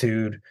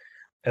attitude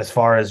as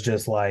far as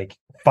just like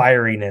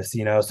fieriness.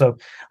 So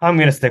I'm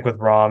gonna stick with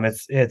Rahm.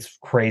 It's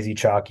crazy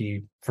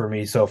chalky for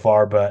me so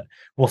far, but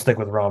we'll stick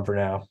with Rahm for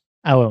now.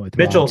 I went with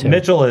Mitchell. Rahm too.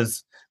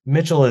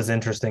 Mitchell is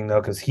interesting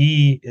though because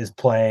he is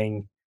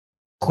playing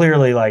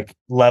clearly like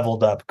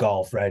leveled up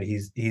golf, right?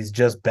 He's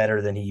just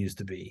better than he used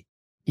to be.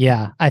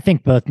 Yeah, I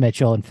think both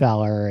Mitchell and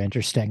Fowler are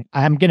interesting.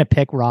 I'm going to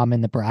pick Rahm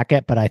in the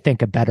bracket, but I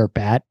think a better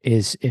bet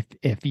is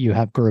if you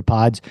have group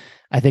odds,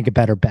 I think a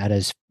better bet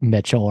is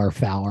Mitchell or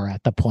Fowler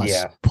at the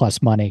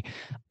plus money.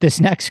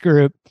 This next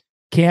group,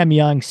 Cam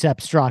Young,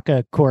 Sepp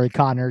Straka, Corey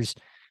Connors,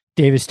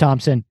 Davis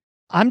Thompson.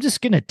 I'm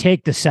just going to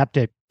take the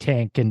septic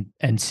tank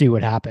and see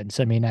what happens.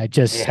 I mean, I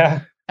think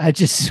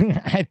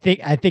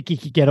he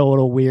could get a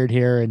little weird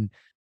here, and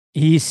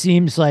he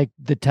seems like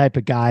the type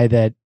of guy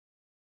that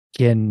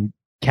can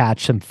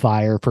catch some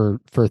fire for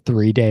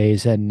 3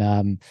 days. And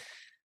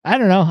I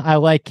don't know. I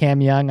like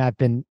Cam Young. I've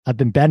been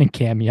betting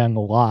Cam Young a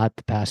lot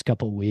the past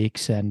couple of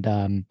weeks,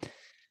 and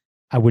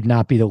I would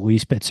not be the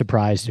least bit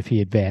surprised if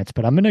he advanced.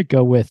 But I'm gonna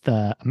go with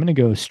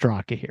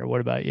Straka here.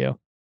 What about you?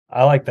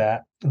 I like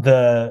that.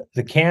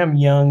 The Cam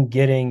Young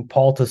getting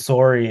Paul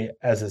Tesori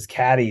as his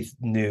caddy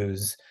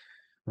news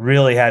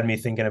really had me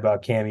thinking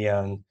about Cam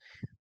Young.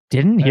 I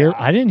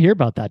didn't hear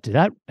about that. Did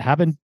that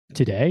happen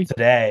today?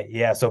 Today,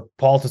 yeah. So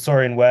Paul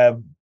Tesori and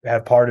Webb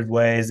have parted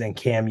ways, and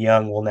Cam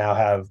Young will now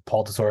have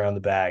Paul Tesori on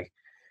the bag.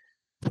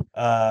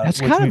 That's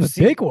kind of a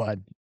big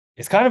one.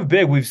 It's kind of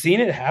big. We've seen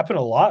it happen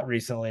a lot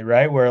recently,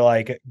 right? Where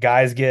like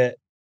guys get,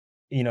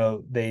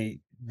 they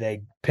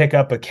pick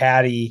up a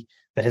caddy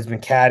that has been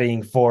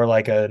caddying for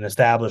like an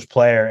established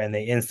player, and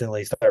they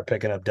instantly start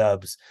picking up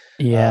dubs.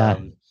 Yeah.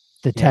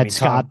 The Ted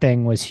Scott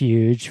thing was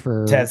huge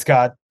for Ted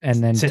Scott,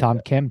 and then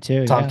Tom Kim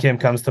too. Tom Kim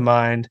comes to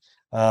mind.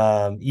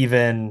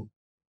 Even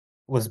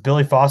was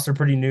Billy Foster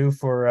pretty new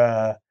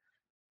for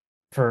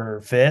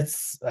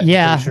Fitz?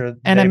 Sure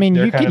and I mean,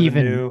 you could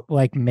even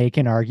like make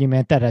an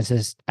argument that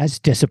as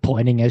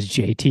disappointing as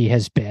JT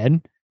has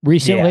been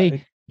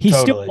recently, he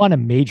still won a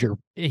major.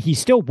 He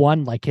still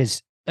won like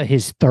his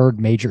third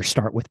major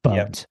start with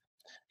Bones.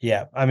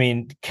 Yeah. I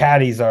mean,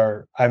 caddies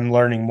I'm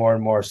learning more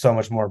and more, so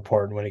much more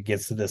important when it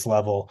gets to this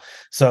level.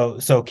 So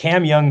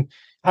Cam Young,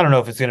 I don't know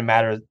if it's going to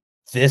matter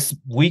this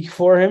week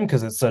for him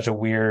because it's such a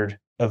weird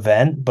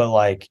event, but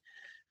like,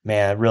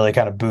 man, it really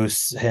kind of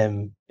boosts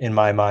him in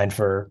my mind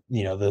for,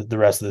 the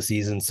rest of the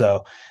season.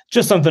 So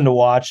just something to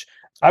watch.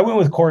 I went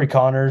with Corey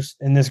Connors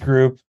in this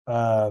group.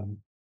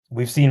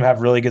 We've seen him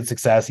have really good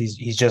success.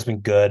 He's just been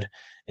good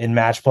in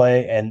match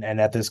play and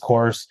at this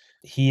course.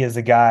 He is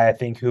a guy I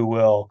think who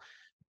will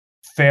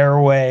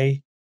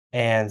fairway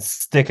and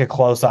stick a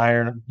close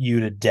iron you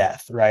to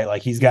death, right?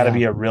 Like he's got to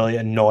be a really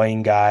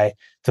annoying guy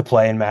to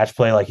play in match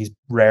play. Like he's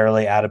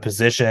rarely out of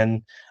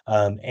position.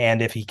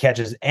 And if he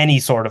catches any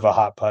sort of a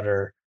hot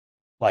putter,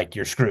 like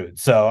you're screwed.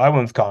 So I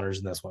went with Connors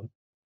in this one.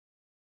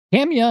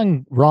 Cam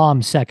Young,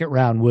 Rahm second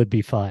round would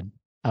be fun.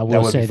 I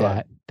will say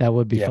that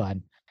would be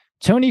fun.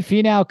 Tony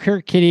Finau,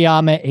 Kurt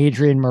Kitayama,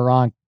 Adrian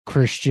Moronk,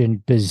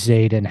 Christian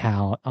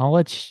Bezadenhout. I'll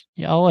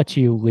let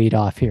you lead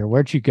off here.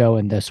 Where'd you go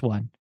in this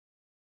one?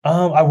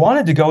 I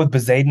wanted to go with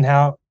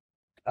Bezadenhout.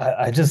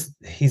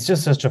 He's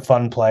just such a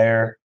fun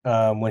player.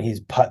 When he's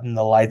putting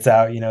the lights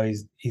out,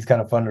 he's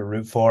kind of fun to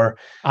root for.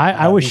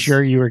 I was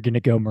sure you were going to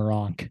go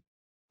Moronk.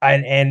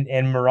 And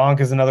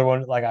Moronk is another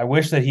one. Like I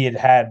wish that he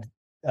had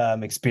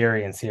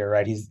experience here,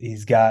 right?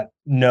 He's got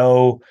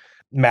no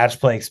match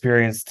play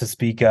experience to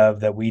speak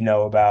of that we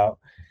know about.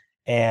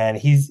 And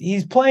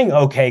he's playing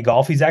okay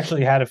golf. He's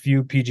actually had a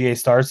few PGA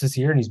starts this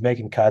year and he's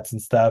making cuts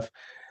and stuff.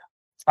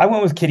 I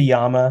went with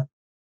Kitayama.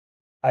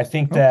 I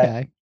think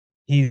that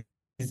he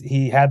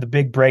had the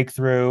big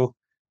breakthrough.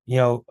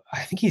 I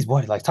think he's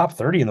like top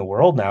 30 in the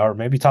world now, or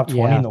maybe top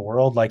 20 in the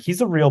world. Like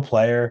he's a real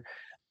player,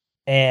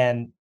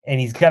 and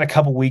he's got a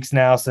couple weeks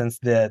now since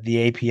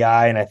the API.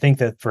 And I think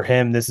that for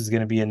him, this is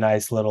going to be a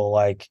nice little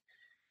like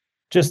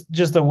just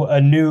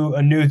a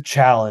new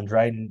challenge,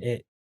 right?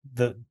 And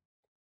the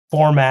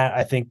format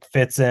I think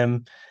fits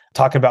him.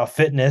 Talk about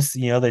fitness,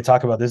 they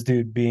talk about this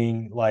dude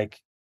being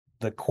like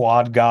the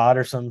quad god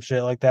or some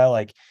shit like that.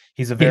 Like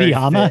he's a very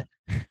fit.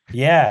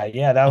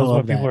 Yeah. That was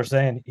what people were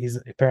saying. He's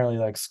apparently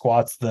like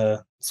squats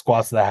the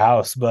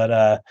house, but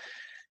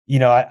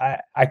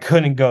I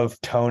couldn't go with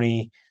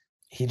Tony.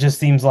 He just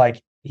seems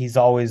like he's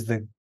always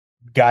the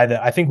guy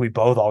that I think we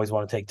both always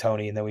want to take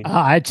Tony, and then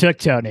I took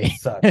Tony.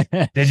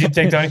 Did you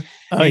take Tony?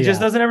 He just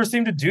doesn't ever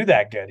seem to do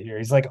that good here.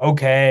 He's like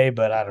okay,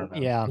 but I don't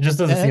know. Yeah, it just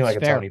doesn't seem like a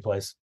Tony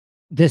place.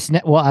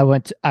 I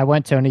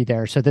went Tony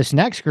there. So this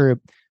next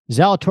group: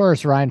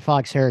 Zalatoris, Ryan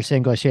Fox, Harris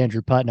English,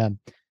 Andrew Putnam.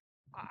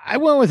 I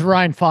went with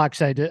Ryan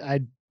Fox. I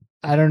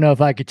don't know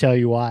if I could tell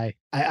you why.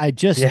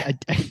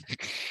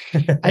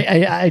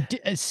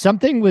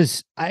 Something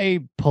was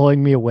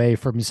pulling me away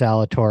from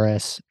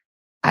Zalatoris.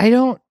 I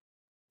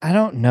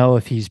don't know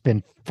if he's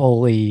been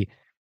fully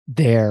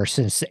there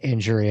since the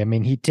injury. I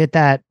mean, he did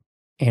that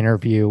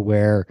interview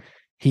where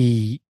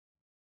he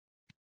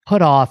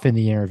put off in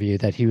the interview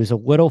that he was a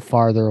little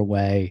farther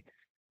away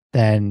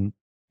than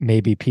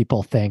maybe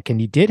people think. And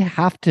he did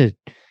have to,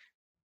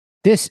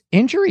 this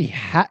injury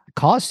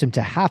caused him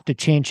to have to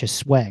change his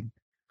swing.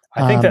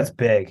 I think that's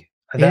big.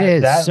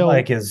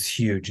 That is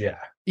huge. Yeah.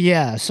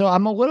 Yeah. So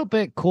I'm a little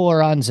bit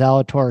cooler on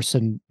Zalatoris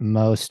than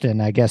most.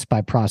 And I guess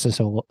by process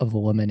of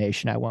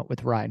elimination, I went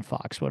with Ryan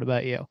Fox. What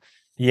about you?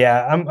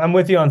 Yeah, I'm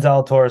with you on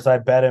Zalatoris. I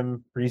bet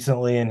him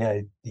recently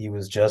and he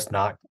was just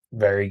not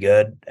very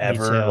good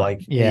ever.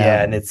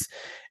 And it's,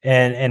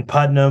 and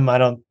Putnam,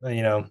 I'm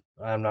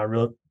not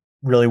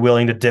really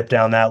willing to dip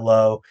down that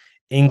low.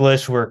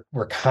 English, we're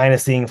kind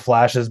of seeing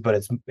flashes,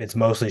 but it's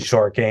mostly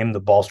short game. The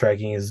ball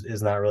striking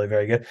is not really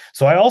very good.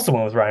 So I also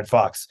went with Ryan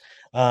Fox.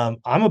 I'm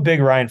a big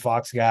Ryan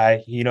Fox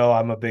guy.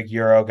 I'm a big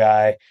Euro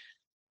guy.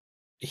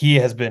 He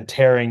has been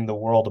tearing the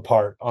world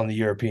apart on the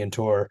European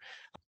tour,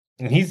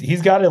 and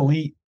he's got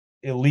elite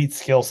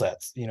skill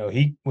sets.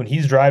 When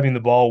he's driving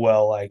the ball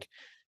well, like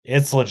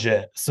it's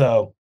legit.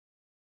 So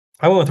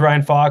I went with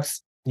Ryan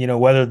Fox.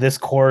 Whether this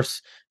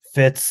course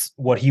fits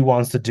what he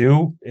wants to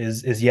do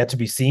is yet to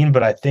be seen,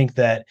 but I think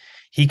that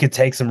he could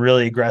take some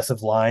really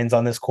aggressive lines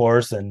on this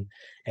course, and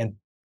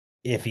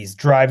if he's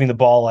driving the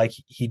ball like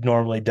he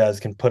normally does,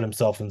 can put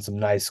himself in some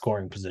nice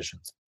scoring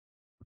positions.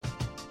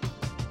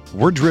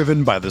 We're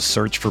driven by the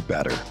search for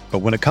better, but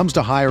when it comes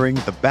to hiring,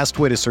 the best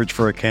way to search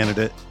for a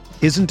candidate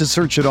isn't to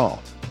search at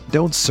all.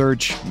 Don't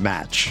search,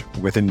 match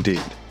with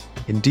Indeed.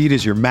 Indeed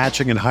is your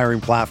matching and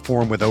hiring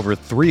platform with over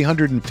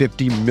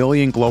 350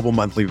 million global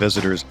monthly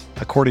visitors,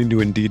 according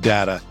to Indeed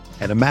data,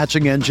 and a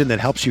matching engine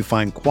that helps you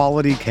find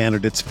quality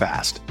candidates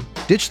fast.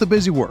 Ditch the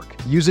busy work.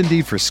 Use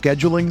Indeed for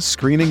scheduling,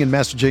 screening, and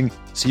messaging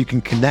so you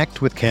can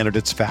connect with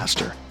candidates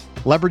faster.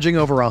 Leveraging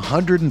over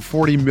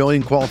 140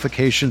 million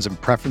qualifications and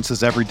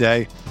preferences every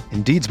day,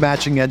 Indeed's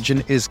matching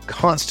engine is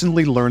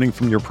constantly learning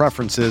from your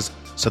preferences,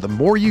 so the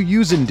more you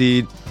use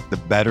Indeed, the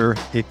better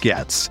it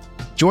gets.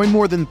 Join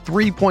more than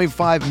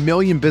 3.5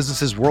 million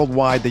businesses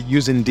worldwide that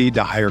use Indeed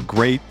to hire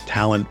great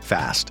talent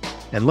fast.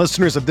 And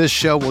listeners of this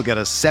show will get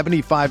a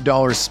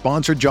 $75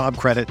 sponsored job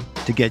credit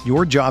to get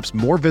your jobs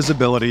more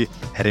visibility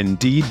at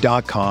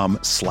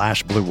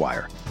Indeed.com/Blue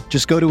Wire.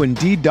 Just go to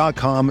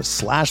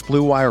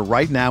Indeed.com/Blue Wire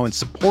right now and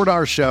support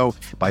our show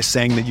by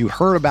saying that you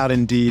heard about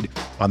Indeed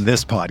on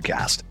this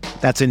podcast.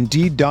 That's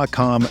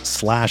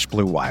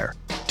Indeed.com/Blue Wire.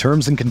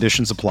 Terms and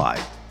conditions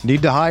apply.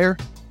 Need to hire?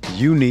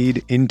 You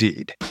need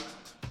Indeed.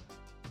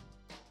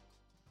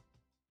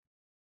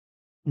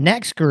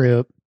 Next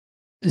group,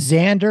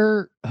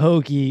 Xander,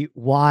 Hoagie,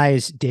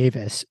 Wise,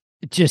 Davis.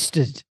 Just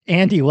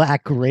Andy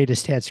Lack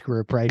greatest hits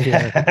group right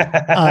here.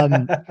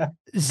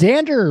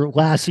 Xander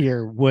last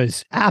year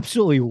was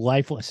absolutely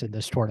lifeless in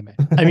this tournament.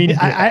 I mean,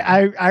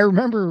 I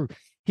remember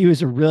he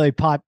was a really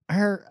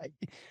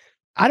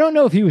I don't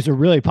know if he was a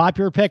really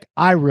popular pick.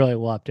 I really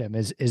loved him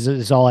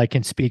is all I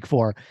can speak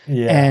for.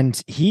 Yeah.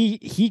 And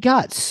he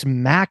got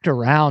smacked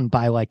around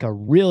by like a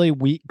really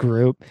weak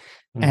group,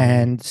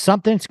 and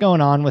something's going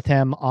on with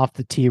him off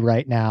the tee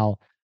right now.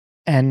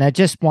 And I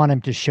just want him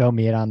to show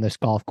me it on this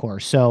golf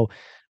course. So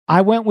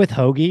I went with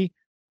Hoagie,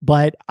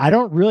 but I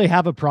don't really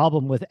have a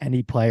problem with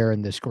any player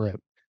in this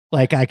group.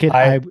 Like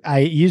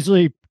I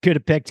easily could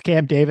have picked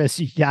Cam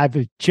Davis. I have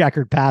a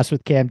checkered past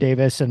with Cam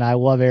Davis, and I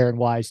love Aaron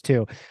Wise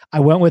too.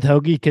 I went with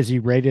Hoagie because he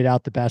rated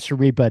out the best for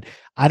me, but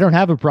I don't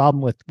have a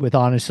problem with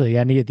honestly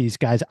any of these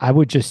guys. I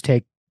would just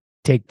take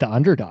the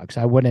underdogs.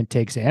 I wouldn't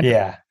take Xander.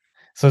 Yeah.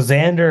 So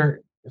Xander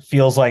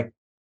feels like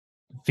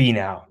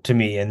Finau to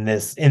me in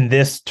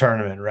this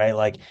tournament, right?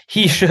 Like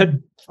he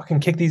should fucking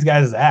kick these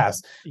guys'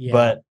 ass,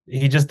 but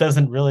he just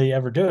doesn't really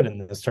ever do it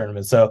in this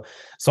tournament. So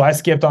I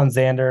skipped on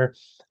Xander.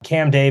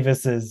 Cam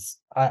Davis is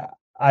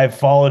I've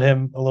followed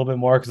him a little bit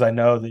more because I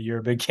know that you're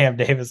a big Cam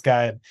Davis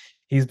guy, and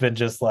he's been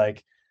just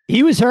like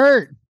he was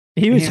hurt.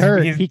 He's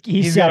hurt.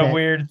 He's got a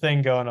weird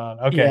thing going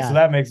on. Okay, so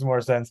that makes more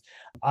sense.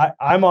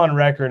 I'm on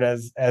record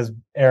as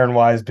Aaron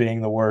Wise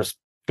being the worst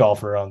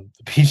golfer on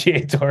the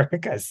PGA Tour. That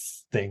guy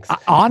stinks.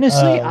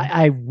 Honestly,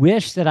 I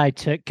wish that I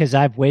took, because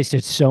I've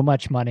wasted so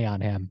much money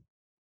on him,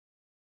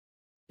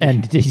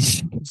 and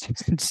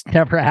it's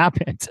never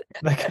happened.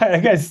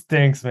 That guy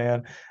stinks,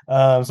 man.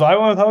 So I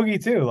went with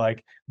Hoagie too.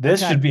 Like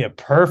this should be a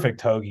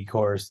perfect Hoagie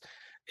course.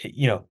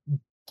 You know,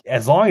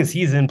 as long as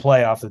he's in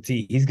play off the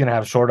tee, he's gonna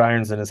have short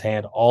irons in his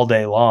hand all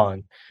day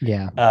long.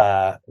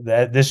 Yeah.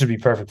 This should be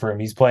perfect for him.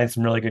 He's playing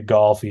some really good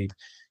golf. He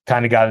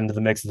kind of got into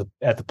the mix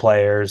at the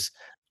Players.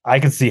 I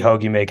could see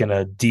Hoagie making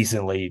a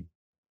decently,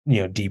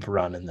 deep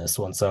run in this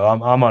one. So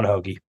I'm on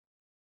Hoagie.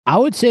 I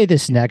would say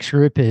this next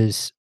group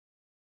is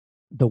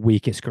the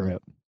weakest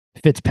group.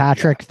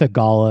 Fitzpatrick,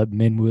 Thagala,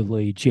 Minwoo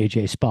Lee,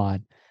 JJ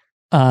Spawn.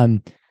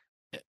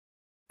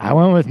 I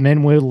went with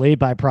Minwoo Lee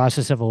by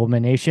process of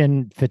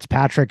elimination.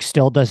 Fitzpatrick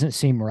still doesn't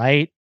seem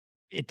right.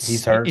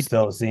 He's hurt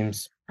still, it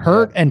seems.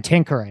 Hurt and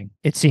tinkering.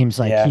 It seems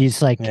like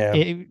he's like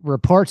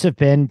reports have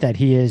been that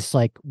he is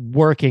like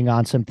working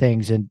on some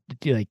things, and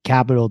like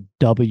capital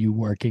W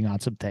working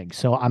on some things.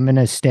 So I'm going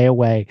to stay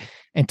away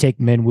and take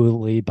Minwoo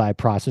Lee by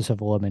process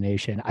of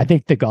elimination. I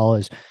think the goal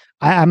is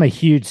I'm a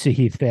huge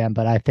Sahith fan,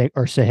 but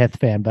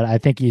I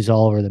think he's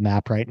all over the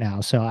map right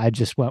now. So I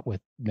just went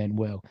with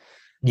Minwoo.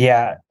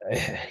 Yeah,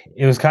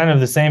 it was kind of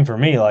the same for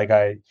me. Like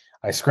I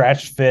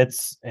scratched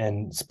Fitz,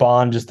 and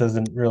Spawn just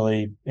doesn't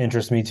really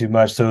interest me too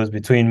much. So it was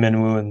between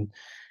Minwoo and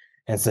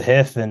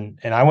Sahith, and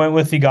I went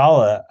with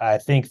Thigala. I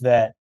think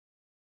that,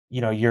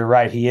 you're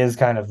right. He is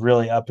kind of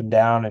really up and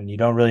down, and you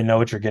don't really know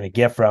what you're going to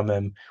get from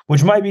him,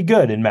 which might be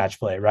good in match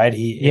play, right?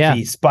 If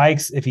he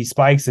spikes,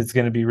 it's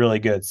going to be really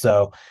good.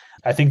 So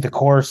I think the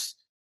course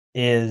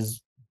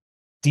is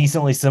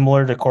decently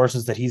similar to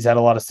courses that he's had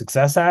a lot of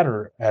success at,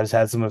 or has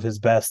had some of his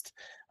best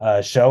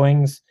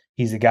showings.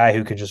 He's a guy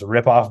who can just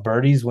rip off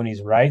birdies when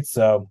he's right.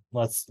 So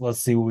let's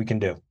see what we can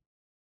do.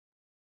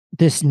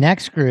 This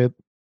next group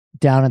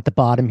down at the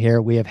bottom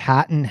here, we have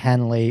Hatton,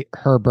 Henley,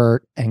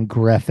 Herbert, and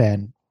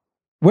Griffin.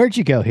 Where'd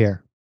you go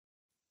here?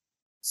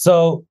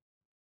 So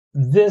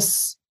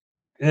this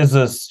is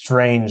a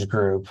strange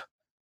group.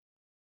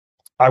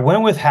 I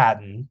went with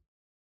Hatton.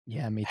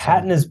 Yeah, me too.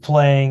 Hatton is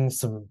playing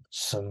some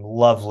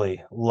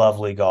lovely,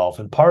 lovely golf.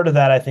 And part of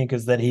that, I think,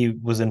 is that he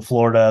was in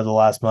Florida the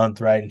last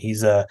month, right? And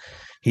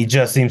he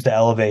just seems to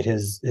elevate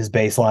his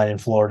baseline in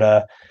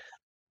Florida.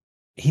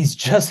 He's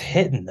just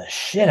hitting the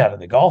shit out of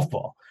the golf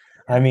ball.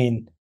 I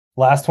mean,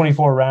 last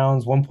 24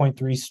 rounds,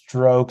 1.3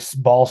 strokes,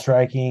 ball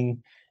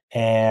striking,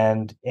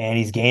 and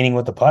he's gaining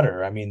with the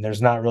putter. I mean,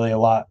 there's not really a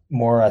lot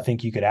more I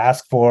think you could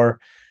ask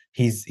for.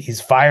 He's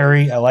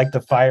fiery. I like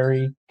the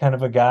fiery kind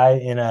of a guy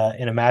in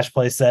a match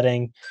play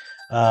setting.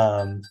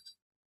 And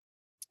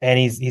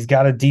he's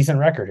got a decent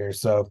record here.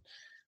 So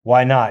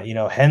why not?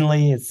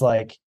 Henley, it's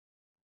like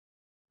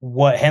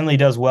what Henley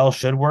does well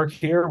should work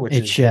here, which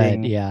is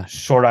hitting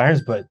short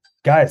irons, but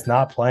guy's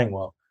not playing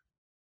well.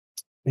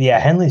 Yeah,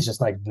 Henley's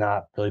just like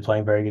not really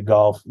playing very good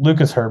golf.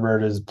 Lucas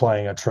Herbert is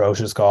playing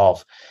atrocious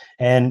golf.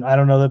 And I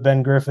don't know that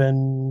Ben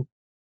Griffin's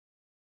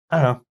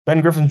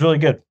really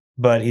good,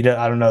 but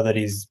I don't know that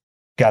he's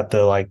got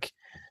the like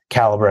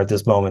caliber at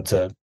this moment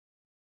to,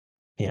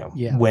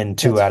 win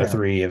 2 out of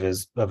 3 of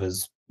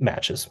his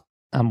matches.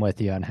 I'm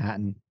with you on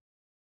Hatton.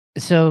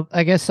 So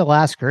I guess the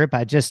last group,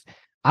 I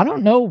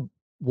don't know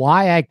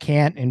why I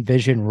can't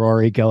envision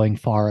Rory going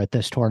far at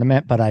this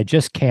tournament, but I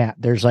just can't.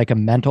 There's like a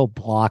mental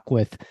block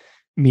with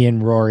me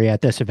and Rory at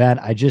this event.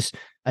 I just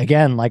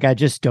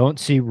don't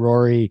see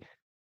Rory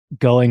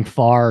going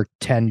far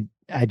 10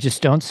 I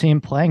just don't see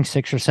him playing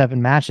 6 or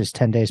 7 matches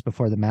 10 days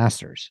before the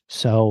Masters.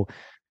 So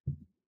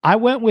I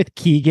went with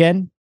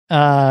Keegan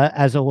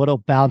as a little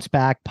bounce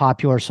back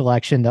popular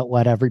selection that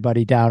let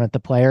everybody down at the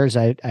Players.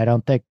 I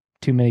don't think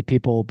too many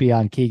people will be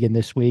on Keegan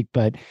this week,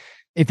 but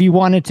if you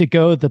wanted to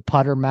go the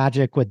putter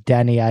magic with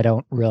Denny, I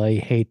don't really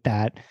hate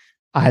that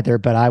either,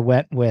 but I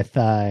went with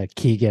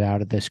Keegan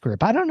out of this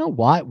group. I don't know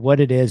what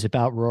it is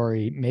about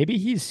Rory. Maybe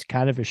he's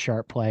kind of a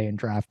sharp play in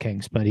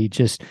DraftKings, but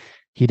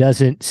he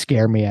doesn't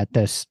scare me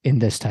in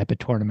this type of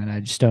tournament. I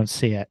just don't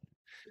see it.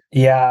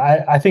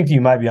 Yeah, I think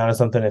you might be onto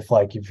something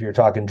if you're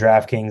talking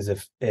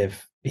DraftKings,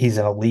 if he's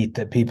an elite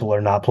that people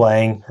are not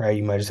playing, right?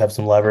 You might just have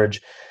some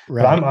leverage.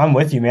 Right. But I'm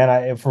with you,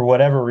 man. For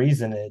whatever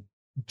reason, it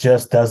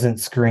just doesn't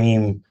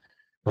scream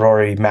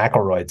Rory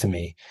McIlroy to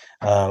me.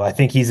 I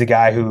think he's a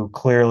guy who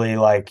clearly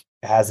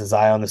has his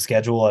eye on the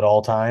schedule at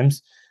all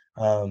times.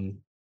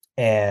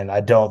 And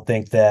I don't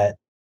think that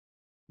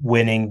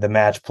winning the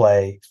match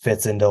play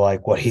fits into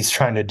what he's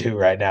trying to do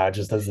right now. It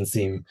just doesn't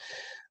seem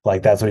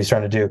like that's what he's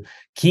trying to do.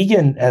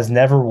 Keegan has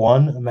never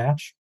won a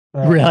match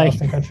really? at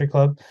Austin Country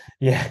Club.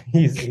 Yeah,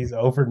 he's he's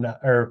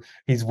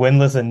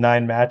winless in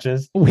 9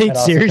 matches. Wait,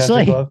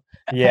 seriously? Club.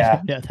 Yeah,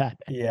 I didn't know that.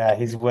 Yeah,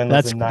 he's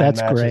winless in 9 matches.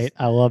 That's great.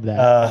 I love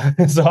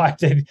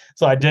that.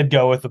 So I did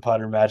go with the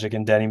putter magic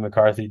and Denny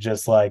McCarthy.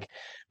 Just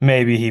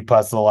maybe he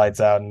puts the lights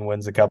out and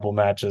wins a couple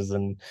matches.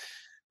 And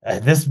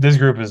this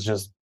group is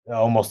just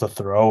almost a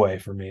throwaway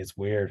for me. It's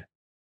weird.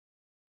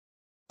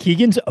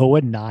 Keegan's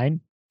 0-9.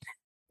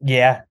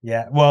 Yeah.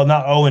 Well,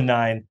 not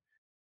 0-9,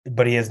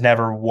 but he has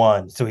never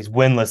won. So he's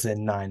winless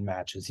in 9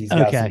 matches. He's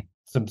got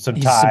some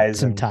ties.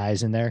 Some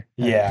ties in there.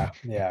 Yeah.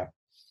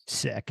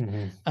 Sick.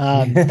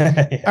 Mm-hmm.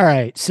 Yeah. All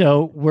right.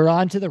 So we're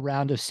on to the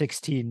round of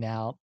 16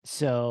 now.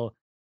 So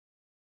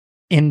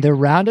in the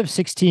round of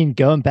 16,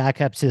 going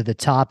back up to the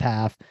top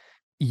half,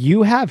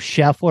 you have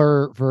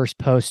Scheffler versus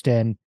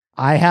Poston.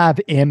 I have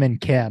Im and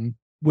Kim,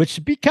 which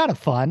would be kind of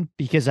fun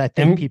because I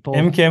think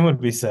Im Kim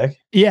would be sick.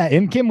 Yeah,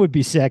 Im Kim would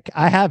be sick.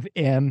 I have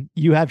Im.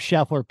 You have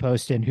Scheffler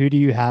Poston. Who do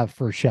you have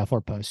for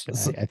Scheffler Poston?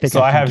 I think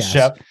so. I have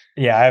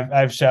I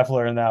have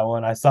Scheffler in that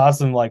one. I saw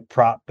some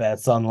prop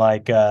bets on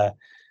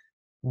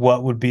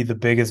what would be the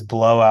biggest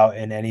blowout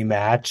in any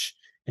match,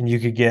 and you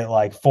could get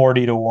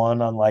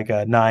 40-1 on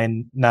a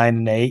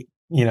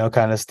 9-8.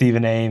 Kind of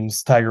Stephen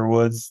Ames, Tiger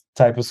Woods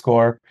type of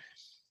score.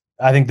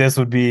 I think this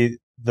would be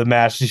the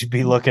match you should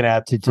be looking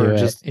at for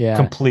just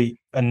complete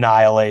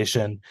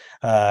annihilation.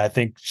 I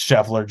think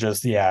Scheffler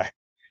just,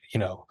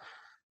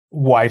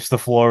 wipes the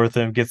floor with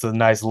him, gets a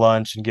nice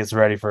lunch, and gets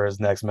ready for his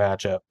next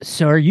matchup.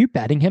 So are you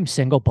betting him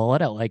single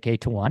bullet at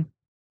 8-1?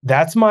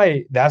 That's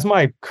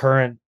my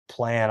current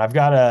plan. I've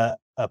got a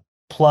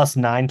plus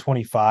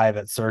 925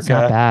 at Circa. It's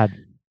not bad.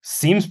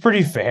 Seems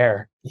pretty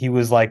fair. He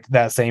was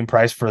that same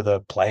price for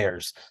the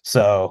Players.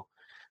 So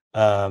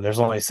there's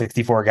only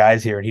 64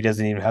 guys here, and he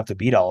doesn't even have to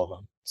beat all of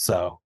them.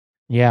 So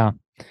yeah.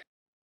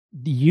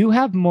 You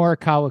have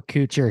Morikawa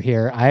Kuchar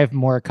here. I have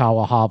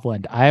Morikawa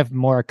Hovland. I have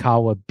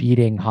Morikawa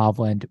beating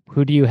Hovland.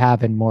 Who do you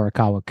have in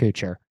Morikawa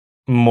Kuchar?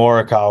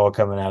 Morikawa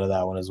coming out of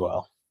that one as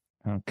well.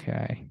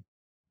 Okay.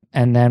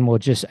 And then we'll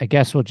just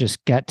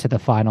get to the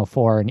final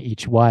 4 in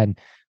each one.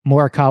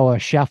 Morikawa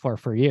Scheffler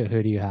for you.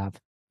 Who do you have?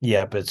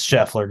 Yep, it's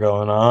Scheffler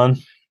going on.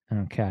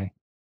 Okay.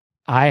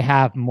 I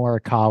have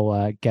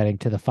Morikawa getting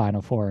to the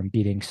final 4 and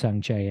beating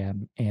Sung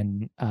Jae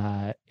in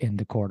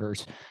the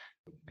quarters.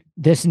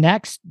 This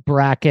next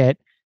bracket,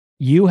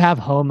 you have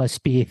Homa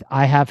Spieth.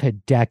 I have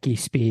Hideki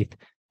Spieth.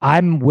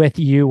 I'm with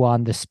you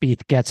on the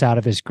Spieth gets out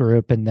of his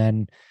group and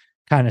then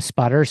kind of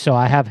sputters. So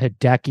I have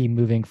Hideki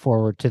moving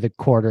forward to the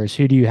quarters.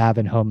 Who do you have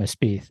in Homa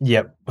Spieth?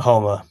 Yep,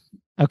 Homa.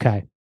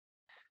 Okay.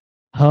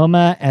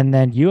 Homa, and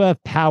then you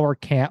have Power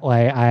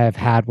Cantlay. I have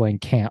Hadwin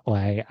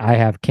Cantlay. I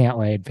have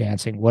Cantlay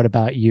advancing. What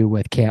about you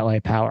with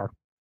Cantlay Power?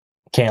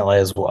 Cantlay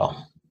as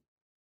well.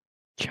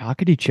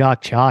 Chalkity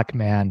chalk,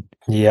 man.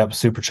 Yep,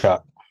 super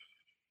chalk.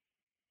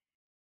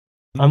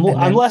 I'm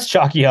less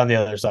chalky on the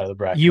other side of the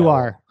bracket. You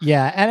are,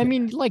 yeah. And I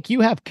mean,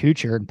 you have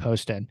Kuchar and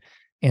Poston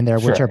in there,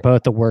 which are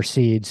both the worst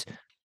seeds.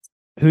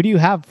 Who do you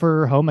have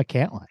for Homa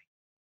Cantlay?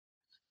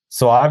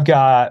 So I've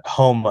got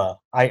Homa.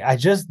 I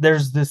just,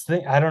 there's this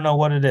thing, I don't know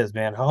what it is,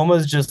 man.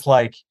 Homa's just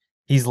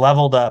he's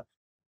leveled up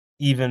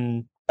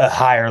even a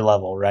higher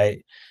level,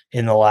 right?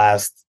 In the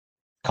last,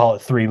 call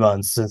it 3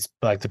 months since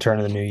the turn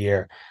of the new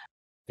year.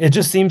 It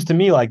just seems to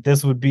me like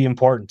this would be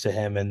important to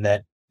him and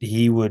that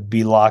he would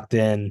be locked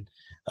in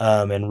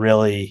and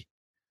really,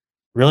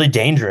 really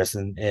dangerous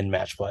in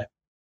match play.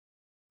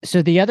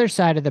 So the other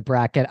side of the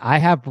bracket, I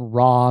have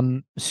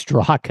Rahm,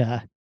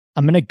 Straka.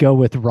 I'm going to go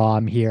with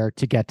Rahm here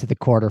to get to the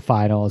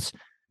quarterfinals.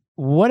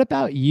 What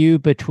about you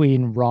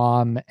between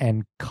Rahm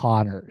and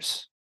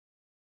Connors?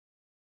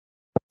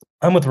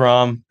 I'm with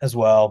Rahm as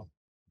well.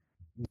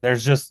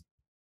 There's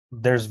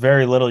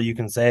very little you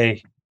can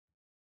say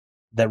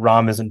that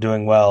Rahm isn't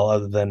doing well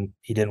other than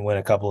he didn't win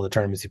a couple of the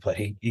tournaments he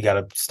played. He got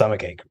a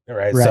stomach ache,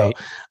 right? So,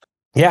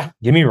 yeah,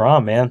 give me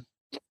Rahm, man.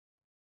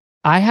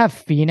 I have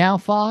Finau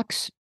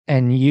Fox,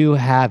 and you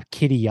have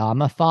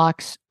Kitayama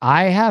Fox.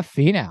 I have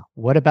Finau.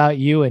 What about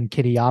you and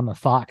Kitayama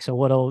Fox?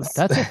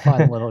 That's a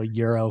fun little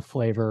Euro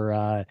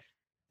flavor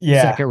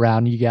second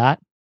round you got.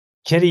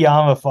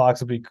 Kitayama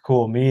Fox would be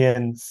cool. Me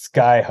and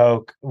Sky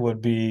Hoke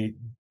would be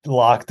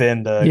locked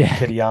into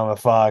Kitayama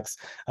Fox.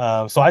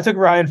 So I took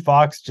Ryan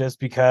Fox just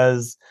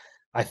because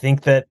I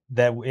think that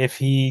if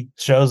he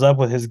shows up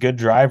with his good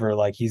driver,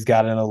 like he's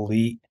got an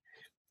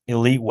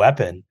elite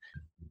weapon.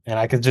 And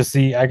I could just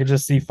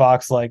see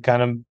Fox like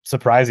kind of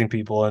surprising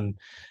people, and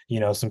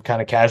some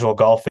kind of casual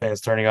golf fans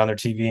turning on their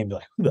TV and be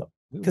like, "Who the?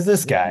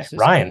 This guy,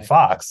 Ryan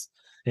Fox."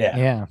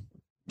 Yeah.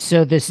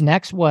 So this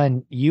next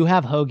one, you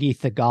have Hoagie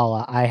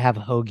Thagala. I have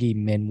Hoagie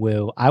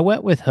Minwoo. I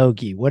went with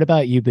Hoagie. What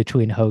about you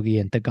between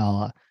Hoagie and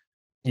Thagala?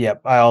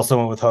 Yep, I also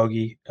went with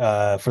Hoagie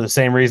for the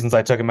same reasons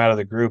I took him out of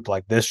the group.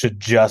 Like this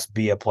should just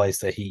be a place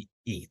that he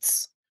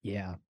eats.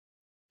 Yeah.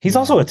 He's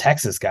also a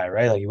Texas guy,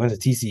 right? Like he went to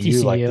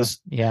TCU. Like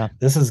this, yeah.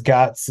 This has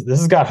got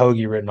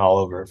Hoagie written all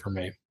over it for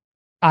me.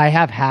 I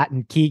have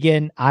Hatton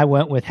Keegan. I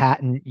went with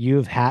Hatton. You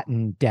have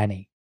Hatton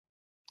Denny.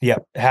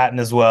 Yep, Hatton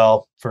as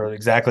well for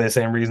exactly the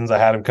same reasons I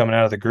had him coming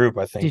out of the group.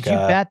 I think. Did you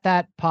bet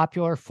that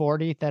popular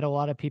 40 that a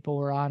lot of people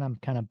were on? I'm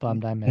kind of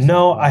bummed I missed.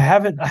 No, I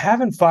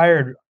haven't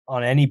fired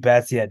on any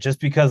bets yet, just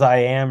because I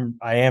am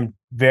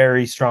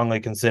very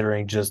strongly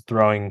considering just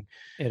throwing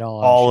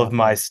all of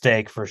my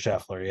stake for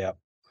Scheffler. Yep.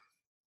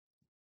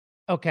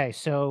 Okay,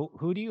 so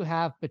who do you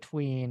have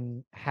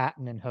between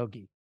Hatton and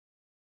Hoagie?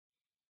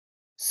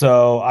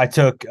 So I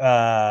took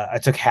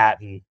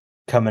Hatton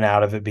coming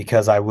out of it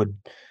because I would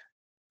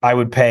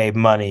pay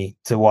money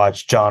to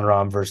watch John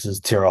Rahm versus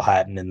Tyrrell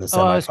Hatton in the semifinals.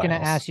 I was going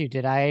to ask you,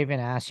 did I even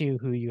ask you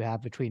who you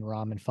have between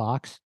Rahm and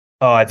Fox?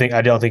 Oh, I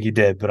don't think you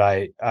did, but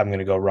I'm going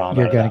to go Rahm.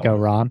 You're going to go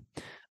Rahm.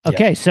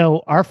 Okay,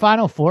 so our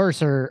final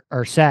fours are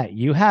set.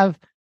 We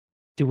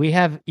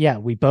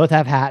both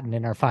have Hatton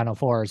in our final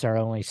fours, our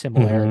only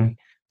similarity. Mm-hmm.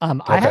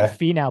 I have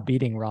Finau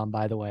beating Rahm,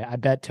 by the way. I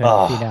bet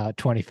Finau at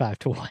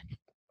 25-1.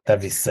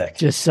 That'd be sick.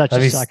 Just such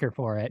a sucker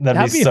for it.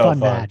 That'd be a fun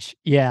match.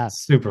 Yeah.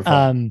 Super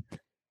fun.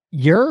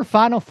 Your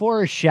final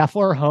four is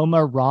Scheffler,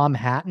 Homa, Rahm,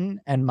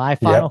 Hatton, and my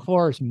final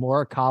four is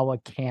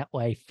Morikawa,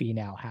 Cantlay,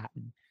 Finau,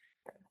 Hatton.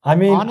 I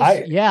mean,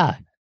 I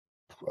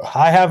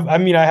have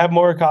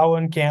Morikawa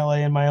and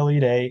Cantlay in my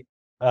Elite Eight.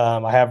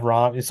 I have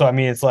Rahm. So I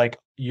mean, it's like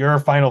your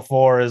final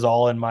four is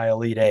all in my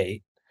Elite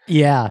Eight.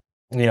 Yeah.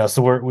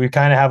 So we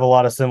kind of have a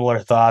lot of similar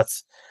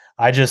thoughts.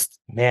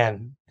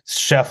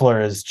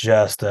 Scheffler is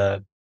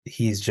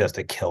he's just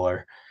a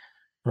killer,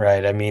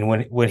 right? I mean,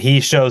 when he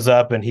shows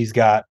up and he's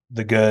got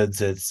the goods,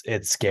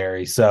 it's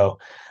scary. So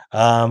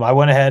I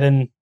went ahead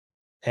and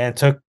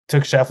took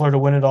Scheffler to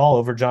win it all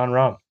over John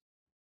Rahm.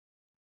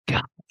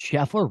 God,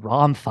 Scheffler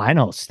Rahm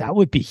finals. That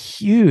would be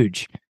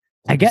huge.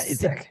 I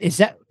guess is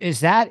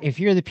that if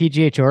you're the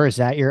PGA Tour, is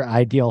that your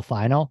ideal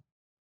final?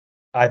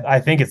 I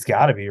think it's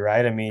got to be,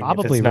 right. I mean,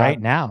 probably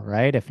right now,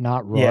 right? If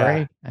not Rory,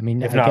 yeah. I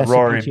mean, if I not guess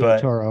Rory, the PGA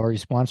but Tour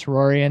always wants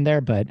Rory in there,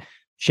 but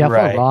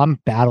Scheffler Rahm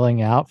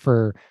battling out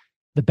for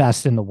the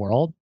best in the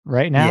world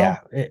right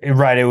now. Yeah,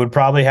 right. It would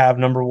probably have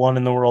number one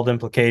in the world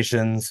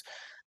implications,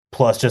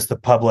 plus just the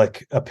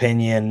public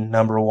opinion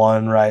number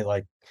one, right?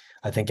 Like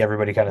I think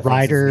everybody kind of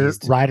Ryder these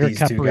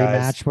Cup two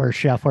guys. rematch where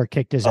Scheffler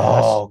kicked his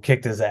ass. Oh,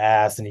 kicked his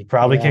ass, and he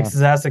probably kicks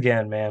his ass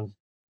again, man.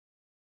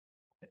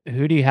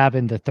 Who do you have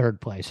in the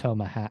third place?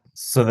 Homa, Hatton.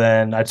 So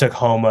then I took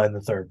Homa in the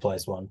third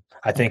place one.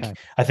 I think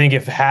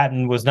if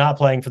Hatton was not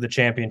playing for the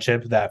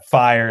championship, that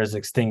fire is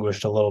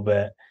extinguished a little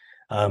bit.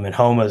 And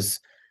Homa's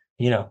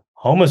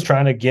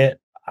trying to get.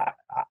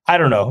 I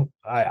don't know.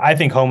 I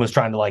think Homa's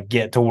trying to like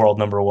get to world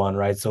number one,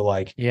 right? So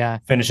like,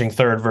 finishing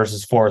third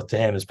versus fourth to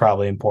him is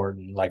probably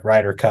important. Like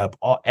Ryder Cup,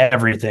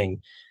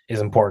 everything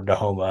is important to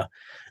Homa.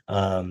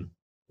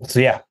 So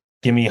yeah,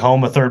 give me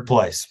Homa third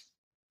place.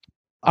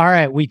 All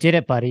right, we did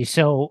it, buddy.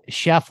 So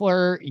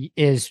Scheffler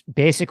is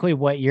basically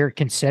what you're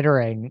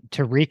considering.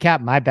 To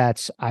recap my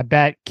bets, I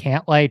bet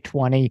Cantlay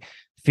 20,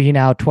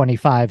 Finau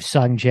 25,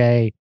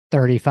 Sungjae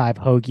 35,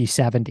 Hoagie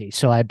 70.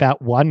 So I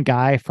bet one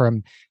guy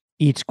from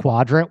each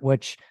quadrant,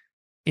 which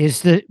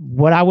is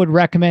what I would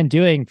recommend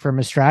doing from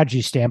a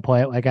strategy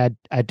standpoint. Like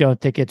I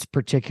don't think it's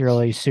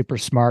particularly super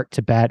smart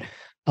to bet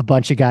a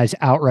bunch of guys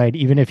outright,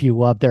 even if you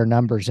love their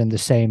numbers in the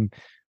same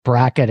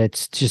bracket.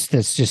 It's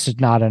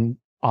just not an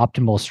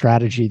optimal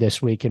strategy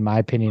this week, in my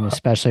opinion,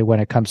 especially when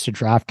it comes to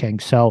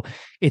DraftKings. So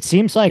it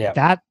seems like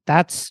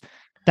that's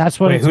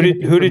what. Wait,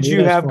 who did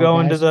you have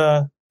going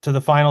to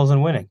the finals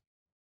and winning?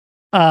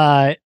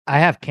 I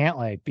have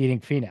Cantlay beating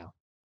Finau.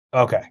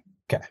 Okay.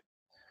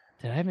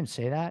 Did I even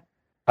say that?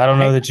 I don't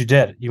know that you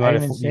did. You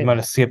might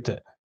have skipped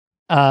it.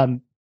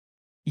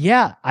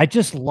 Yeah, I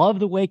just love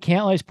the way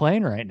Cantlay's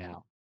playing right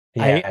now.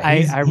 Yeah,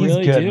 I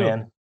really good, do,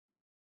 man.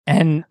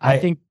 And I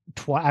think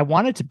I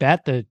wanted to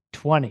bet the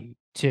 20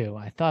 too.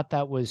 I thought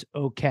that was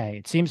okay.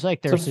 It seems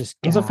like there's this.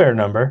 It's a fair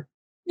number.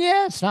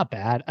 Yeah, it's not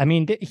bad. I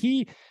mean,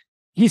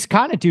 he's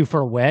kind of due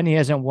for a win. He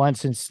hasn't won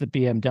since the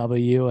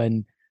BMW,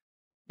 and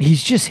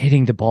he's just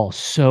hitting the ball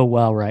so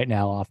well right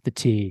now off the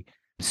tee.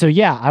 So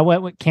yeah, I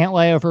went with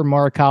Cantlay over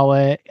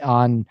Morikawa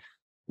on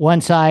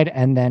one side,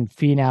 and then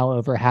Finau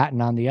over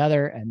Hatton on the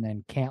other, and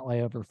then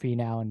Cantlay over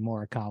Finau and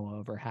Morikawa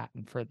over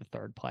Hatton for the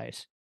third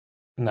place.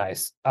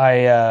 Nice.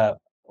 I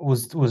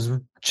was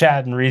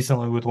chatting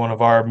recently with one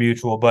of our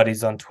mutual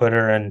buddies on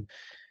Twitter, and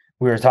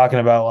we were talking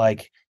about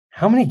like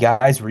how many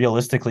guys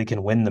realistically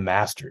can win the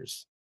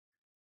Masters.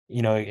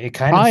 It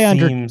kind of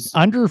seems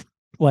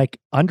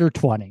under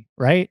 20,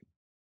 right?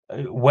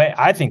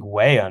 I think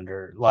way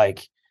under.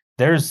 Like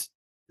there's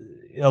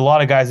a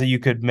lot of guys that you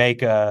could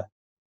make a.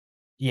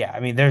 Yeah,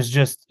 I mean, there's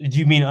just. Do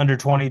you mean under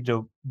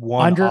 20-1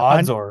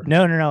 odds or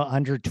no,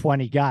 under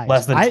 20 guys,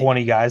 less than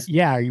 20 guys?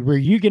 Yeah, were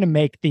you going to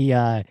make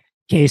the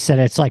case that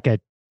it's like a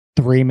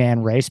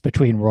 3-man race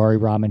between Rory,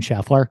 Rahm, and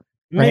Scheffler?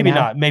 Maybe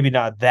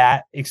not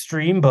that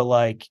extreme, but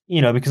like,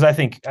 because I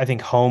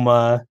think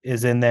Homa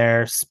is in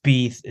there,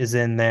 Spieth is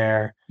in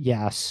there.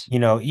 Yes.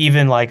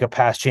 Even like a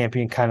past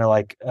champion, kind of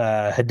like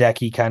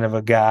Hideki kind of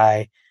a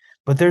guy.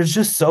 But there's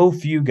just so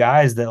few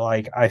guys that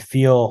like I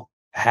feel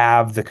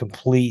have the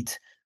complete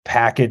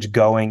package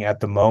going at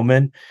the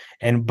moment.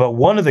 But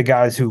one of the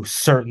guys who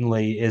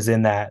certainly is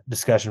in that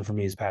discussion for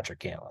me is Patrick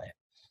Cantlay.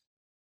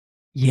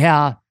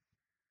 Yeah.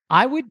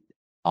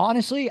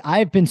 Honestly,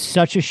 I've been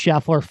such a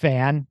Scheffler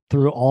fan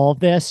through all of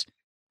this.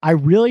 I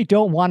really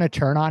don't want to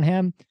turn on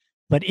him,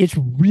 but it's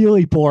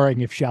really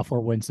boring if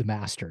Scheffler wins the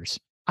Masters.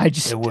 I'm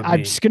just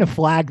going to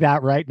flag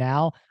that right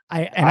now.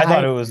 I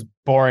thought it was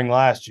boring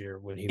last year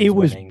when he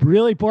was winning. Was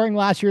really boring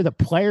last year. The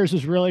Players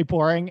was really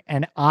boring,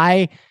 and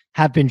I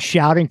have been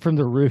shouting from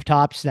the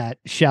rooftops that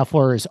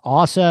Scheffler is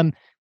awesome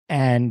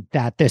and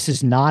that this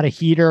is not a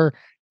heater.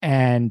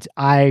 And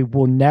I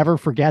will never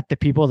forget the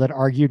people that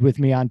argued with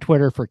me on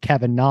Twitter for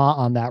Kevin Na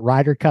on that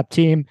Ryder Cup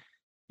team.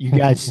 You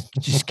guys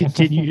just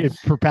continue to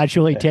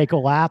perpetually take a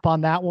lap on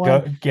that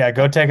one.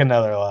 Go take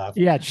another lap.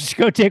 Yeah, just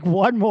go take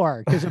one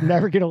more, because I'm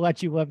never going to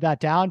let you live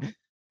that down.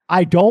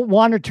 I don't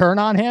want to turn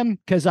on him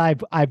because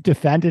I've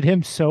defended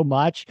him so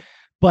much,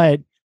 but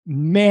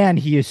man,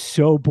 he is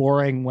so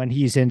boring when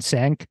he's in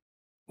sync.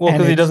 Well,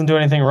 because he doesn't do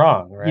anything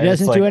wrong, right? He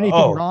doesn't do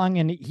anything wrong,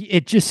 and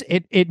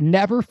it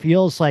never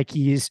feels like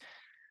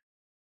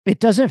it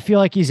doesn't feel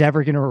like he's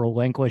ever going to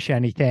relinquish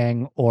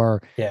anything,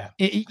 or,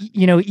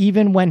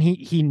 even when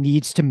he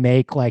needs to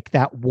make like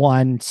that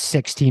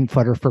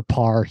 16-footer for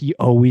par, he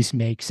always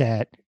makes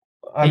it.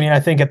 I mean, I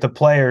think at the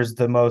Players,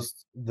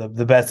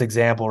 the best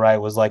example, right,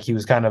 was like he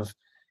was kind of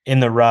in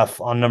the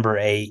rough on number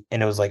 8,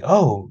 and it was like,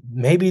 oh,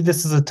 maybe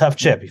this is a tough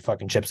chip. He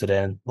fucking chips it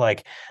in.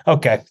 Like,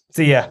 okay,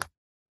 see ya.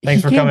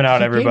 Thanks for coming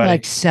out, everybody.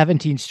 Like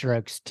 17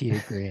 strokes tee to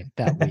green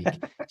that week.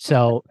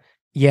 So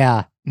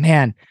yeah,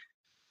 man.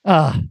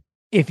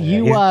 He's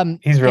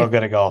real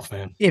good at golf,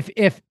 man.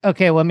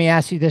 Okay, let me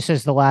ask you this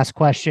as the last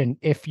question.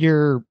 If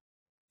your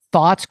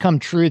thoughts come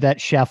true that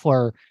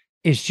Scheffler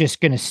is just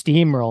going to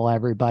steamroll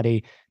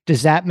everybody,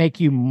 does that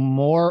make you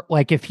more,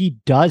 like, if he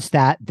does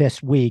that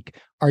this week,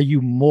 are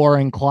you more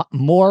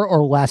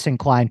or less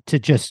inclined to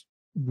just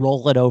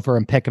roll it over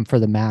and pick him for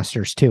the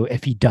Masters too,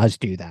 if he does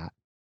do that?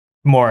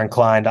 More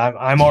inclined.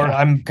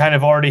 I'm kind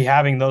of already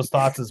having those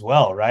thoughts as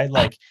well, right?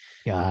 Like,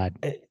 God,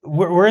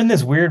 we're in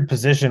this weird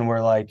position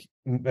where, like,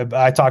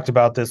 I talked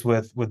about this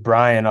with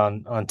Brian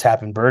on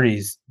Tapping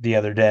Birdies the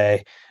other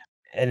day,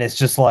 and it's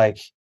just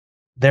like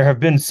there have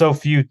been so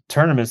few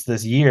tournaments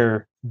this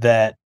year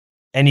that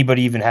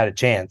anybody even had a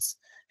chance.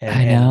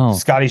 I know. And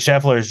Scotty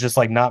Scheffler is just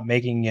like not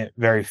making it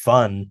very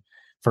fun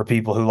for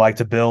people who like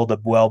to build a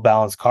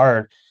well-balanced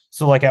card.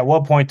 So like, at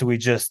what point do we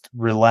just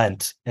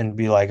relent and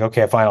be like,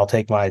 okay, fine, I'll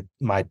take my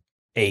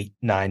 8,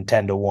 9,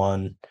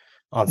 10-1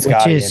 on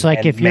Scotty, which is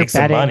like if you're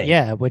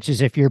betting, which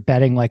is if you're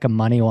betting like a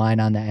money line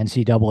on the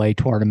NCAA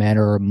tournament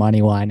or a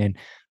money line, and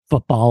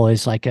football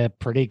is like a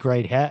pretty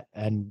great hit,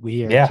 and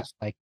we are just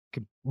like,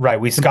 right.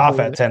 We scoff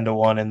at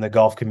 10-1 in the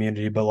golf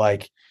community, but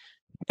like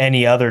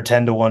any other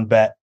 10-1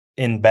 bet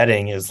in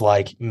betting is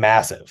like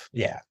massive.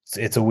 Yeah,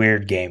 it's a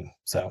weird game.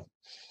 So,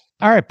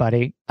 all right,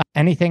 buddy.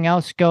 Anything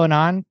else going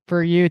on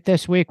for you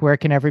this week? Where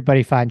can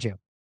everybody find you?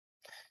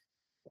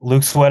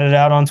 Luke Sweated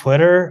Out on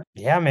Twitter.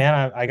 Yeah,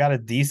 man, I got a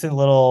decent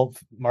little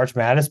March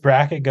Madness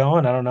bracket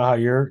going. I don't know how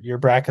your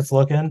bracket's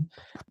looking.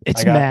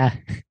 It's meh.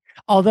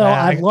 Although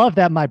I love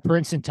that my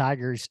Princeton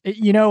Tigers,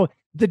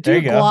 the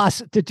Duke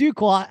loss,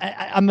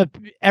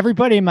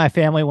 everybody in my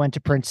family went to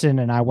Princeton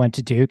and I went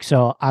to Duke.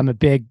 So I'm a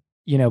big,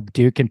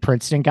 Duke and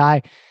Princeton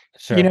guy.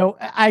 Sure.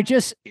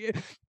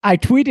 I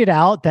tweeted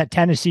out that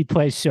Tennessee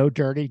plays so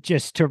dirty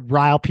just to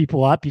rile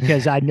people up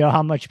because I know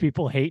how much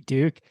people hate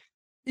Duke.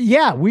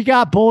 Yeah, we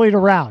got bullied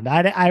around.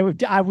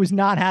 I was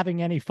not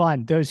having any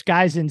fun. Those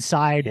guys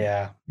inside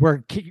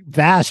were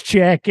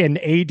Vaschick and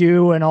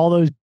Adu and all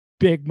those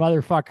big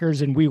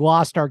motherfuckers, and we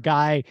lost our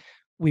guy.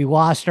 We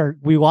lost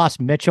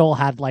Mitchell,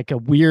 had like a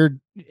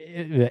weird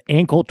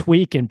ankle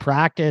tweak in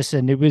practice,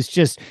 and it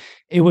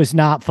was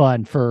not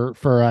fun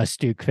for us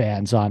Duke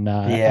fans in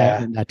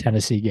that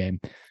Tennessee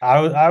game.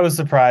 I was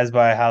surprised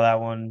by how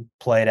that one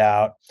played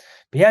out.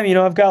 But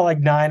yeah, I've got like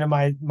 9 of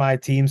my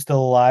team still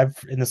alive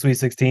in the Sweet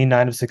 16,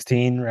 9 of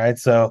 16, right?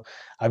 So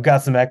I've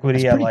got some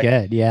equity. That's pretty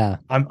good. Yeah.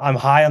 I'm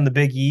high on the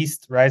Big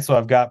East, right? So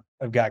I've got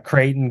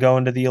Creighton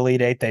going to the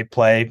Elite Eight. They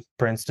play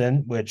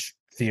Princeton, which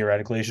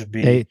theoretically should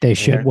be they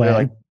should win. They're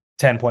like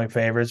 10-point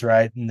favorites,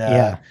 right? And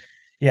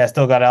yeah,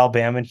 still got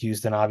Alabama and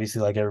Houston,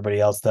 obviously, like everybody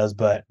else does.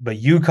 But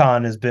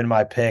UConn has been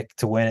my pick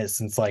to win it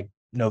since like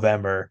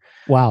November.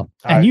 Wow.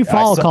 And you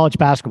follow college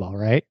basketball,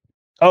 right?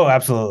 Oh,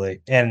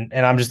 absolutely. And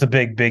I'm just a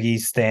big Big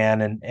East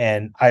stan,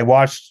 and I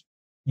watched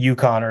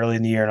UConn early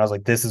in the year, and I was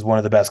like, this is one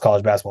of the best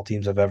college basketball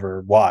teams I've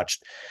ever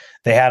watched.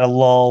 They had a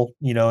lull,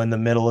 in the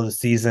middle of the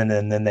season,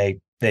 and then they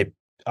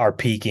are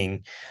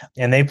peaking,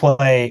 and they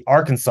play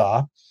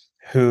Arkansas,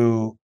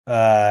 who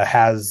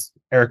has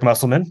Eric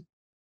Musselman,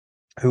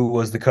 who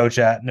was the coach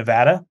at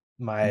Nevada,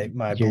 my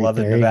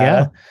beloved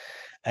Nevada,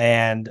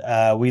 and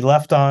we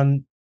left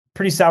on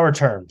pretty sour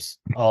terms,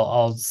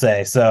 I'll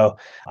say. So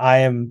I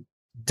am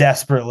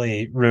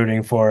desperately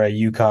rooting for a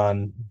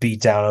UConn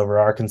beatdown over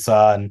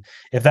Arkansas, and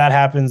if that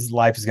happens,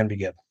 life is going to be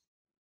good.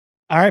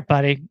 All right,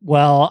 buddy.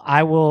 Well,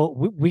 I will.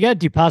 We got to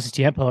do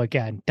Pasatiempo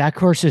again. That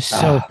course is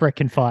so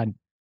freaking fun.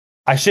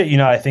 I shit you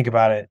not. I think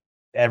about it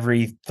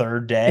every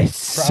third day.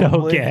 It's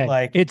probably. So good.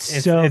 Like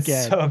it's so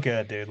good. So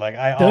good, dude. Like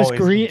those always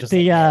green, just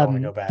the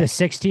go back. The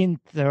 16th,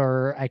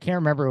 or I can't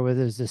remember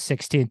whether it was the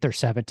 16th or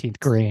 17th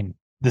green.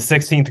 The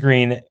 16th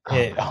green,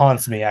 it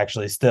haunts me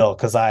actually still,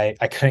 because I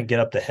couldn't get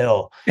up the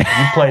hill.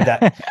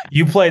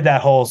 You played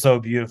that hole so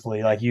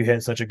beautifully. Like you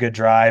hit such a good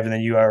drive, and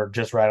then you are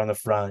just right on the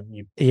front.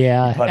 You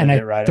and I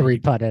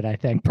 3-putted, I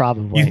think,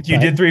 probably. You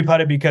did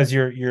 3-putt it because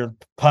your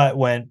putt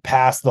went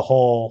past the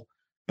hole.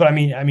 But I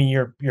mean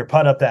your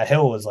putt up that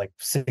hill was like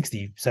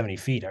 60, 70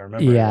 feet. I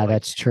remember. Yeah,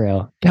 that's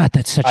true. God,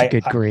 that's such a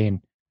good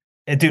green.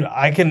 Dude,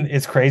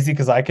 it's crazy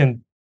because I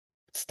can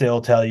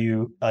still tell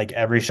you like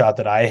every shot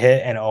that I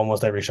hit and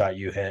almost every shot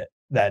you hit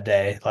that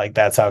day. Like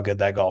that's how good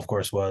that golf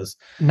course was.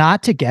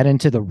 Not to get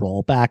into the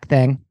rollback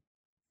thing,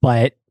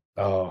 but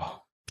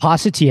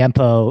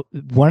Pasatiempo,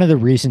 one of the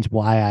reasons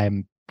why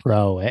I'm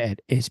pro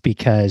it is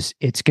because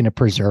it's going to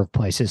preserve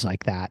places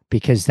like that,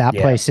 because that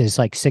place is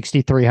like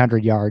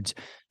 6,300 yards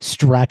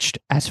stretched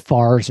as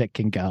far as it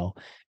can go.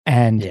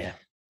 And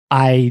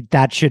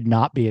that should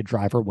not be a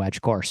driver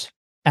wedge course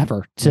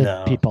ever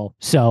to people.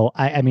 So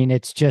I mean,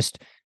 it's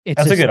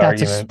a good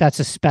argument. That's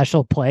a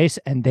special place,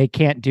 and they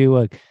can't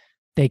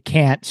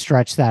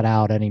stretch that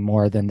out any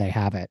more than they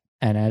have it.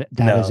 And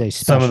that is a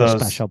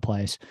special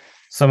place.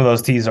 Some of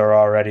those tees are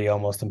already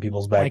almost in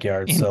people's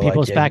backyards.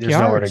 Backyards, there's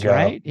nowhere to go.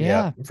 Right?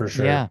 Yeah, for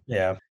sure.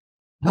 Yeah.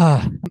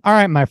 All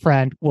right, my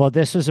friend. Well,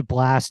 this was a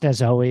blast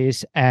as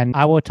always, and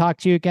I will talk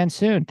to you again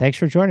soon. Thanks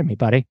for joining me,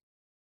 buddy.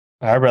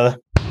 All right, brother.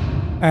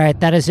 All right,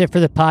 that is it for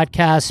the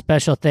podcast.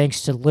 Special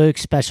thanks to Luke.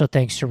 Special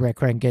thanks to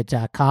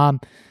RickRunGood.com.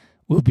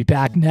 We'll be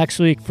back next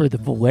week for the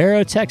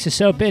Valero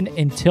Texas Open.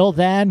 Until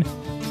then,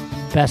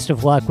 best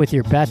of luck with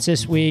your bets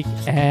this week,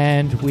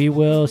 and we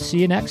will see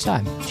you next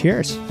time.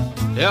 Cheers.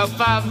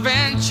 If I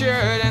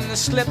ventured in the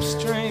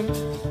slipstream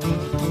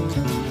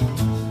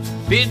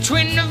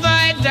between the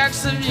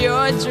viaducts of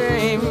your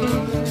dream,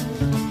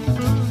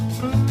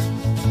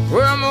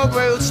 where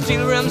mobile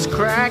steel rims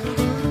crack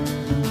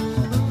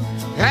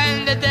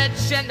and the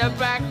ditch and the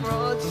back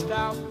road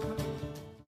stop.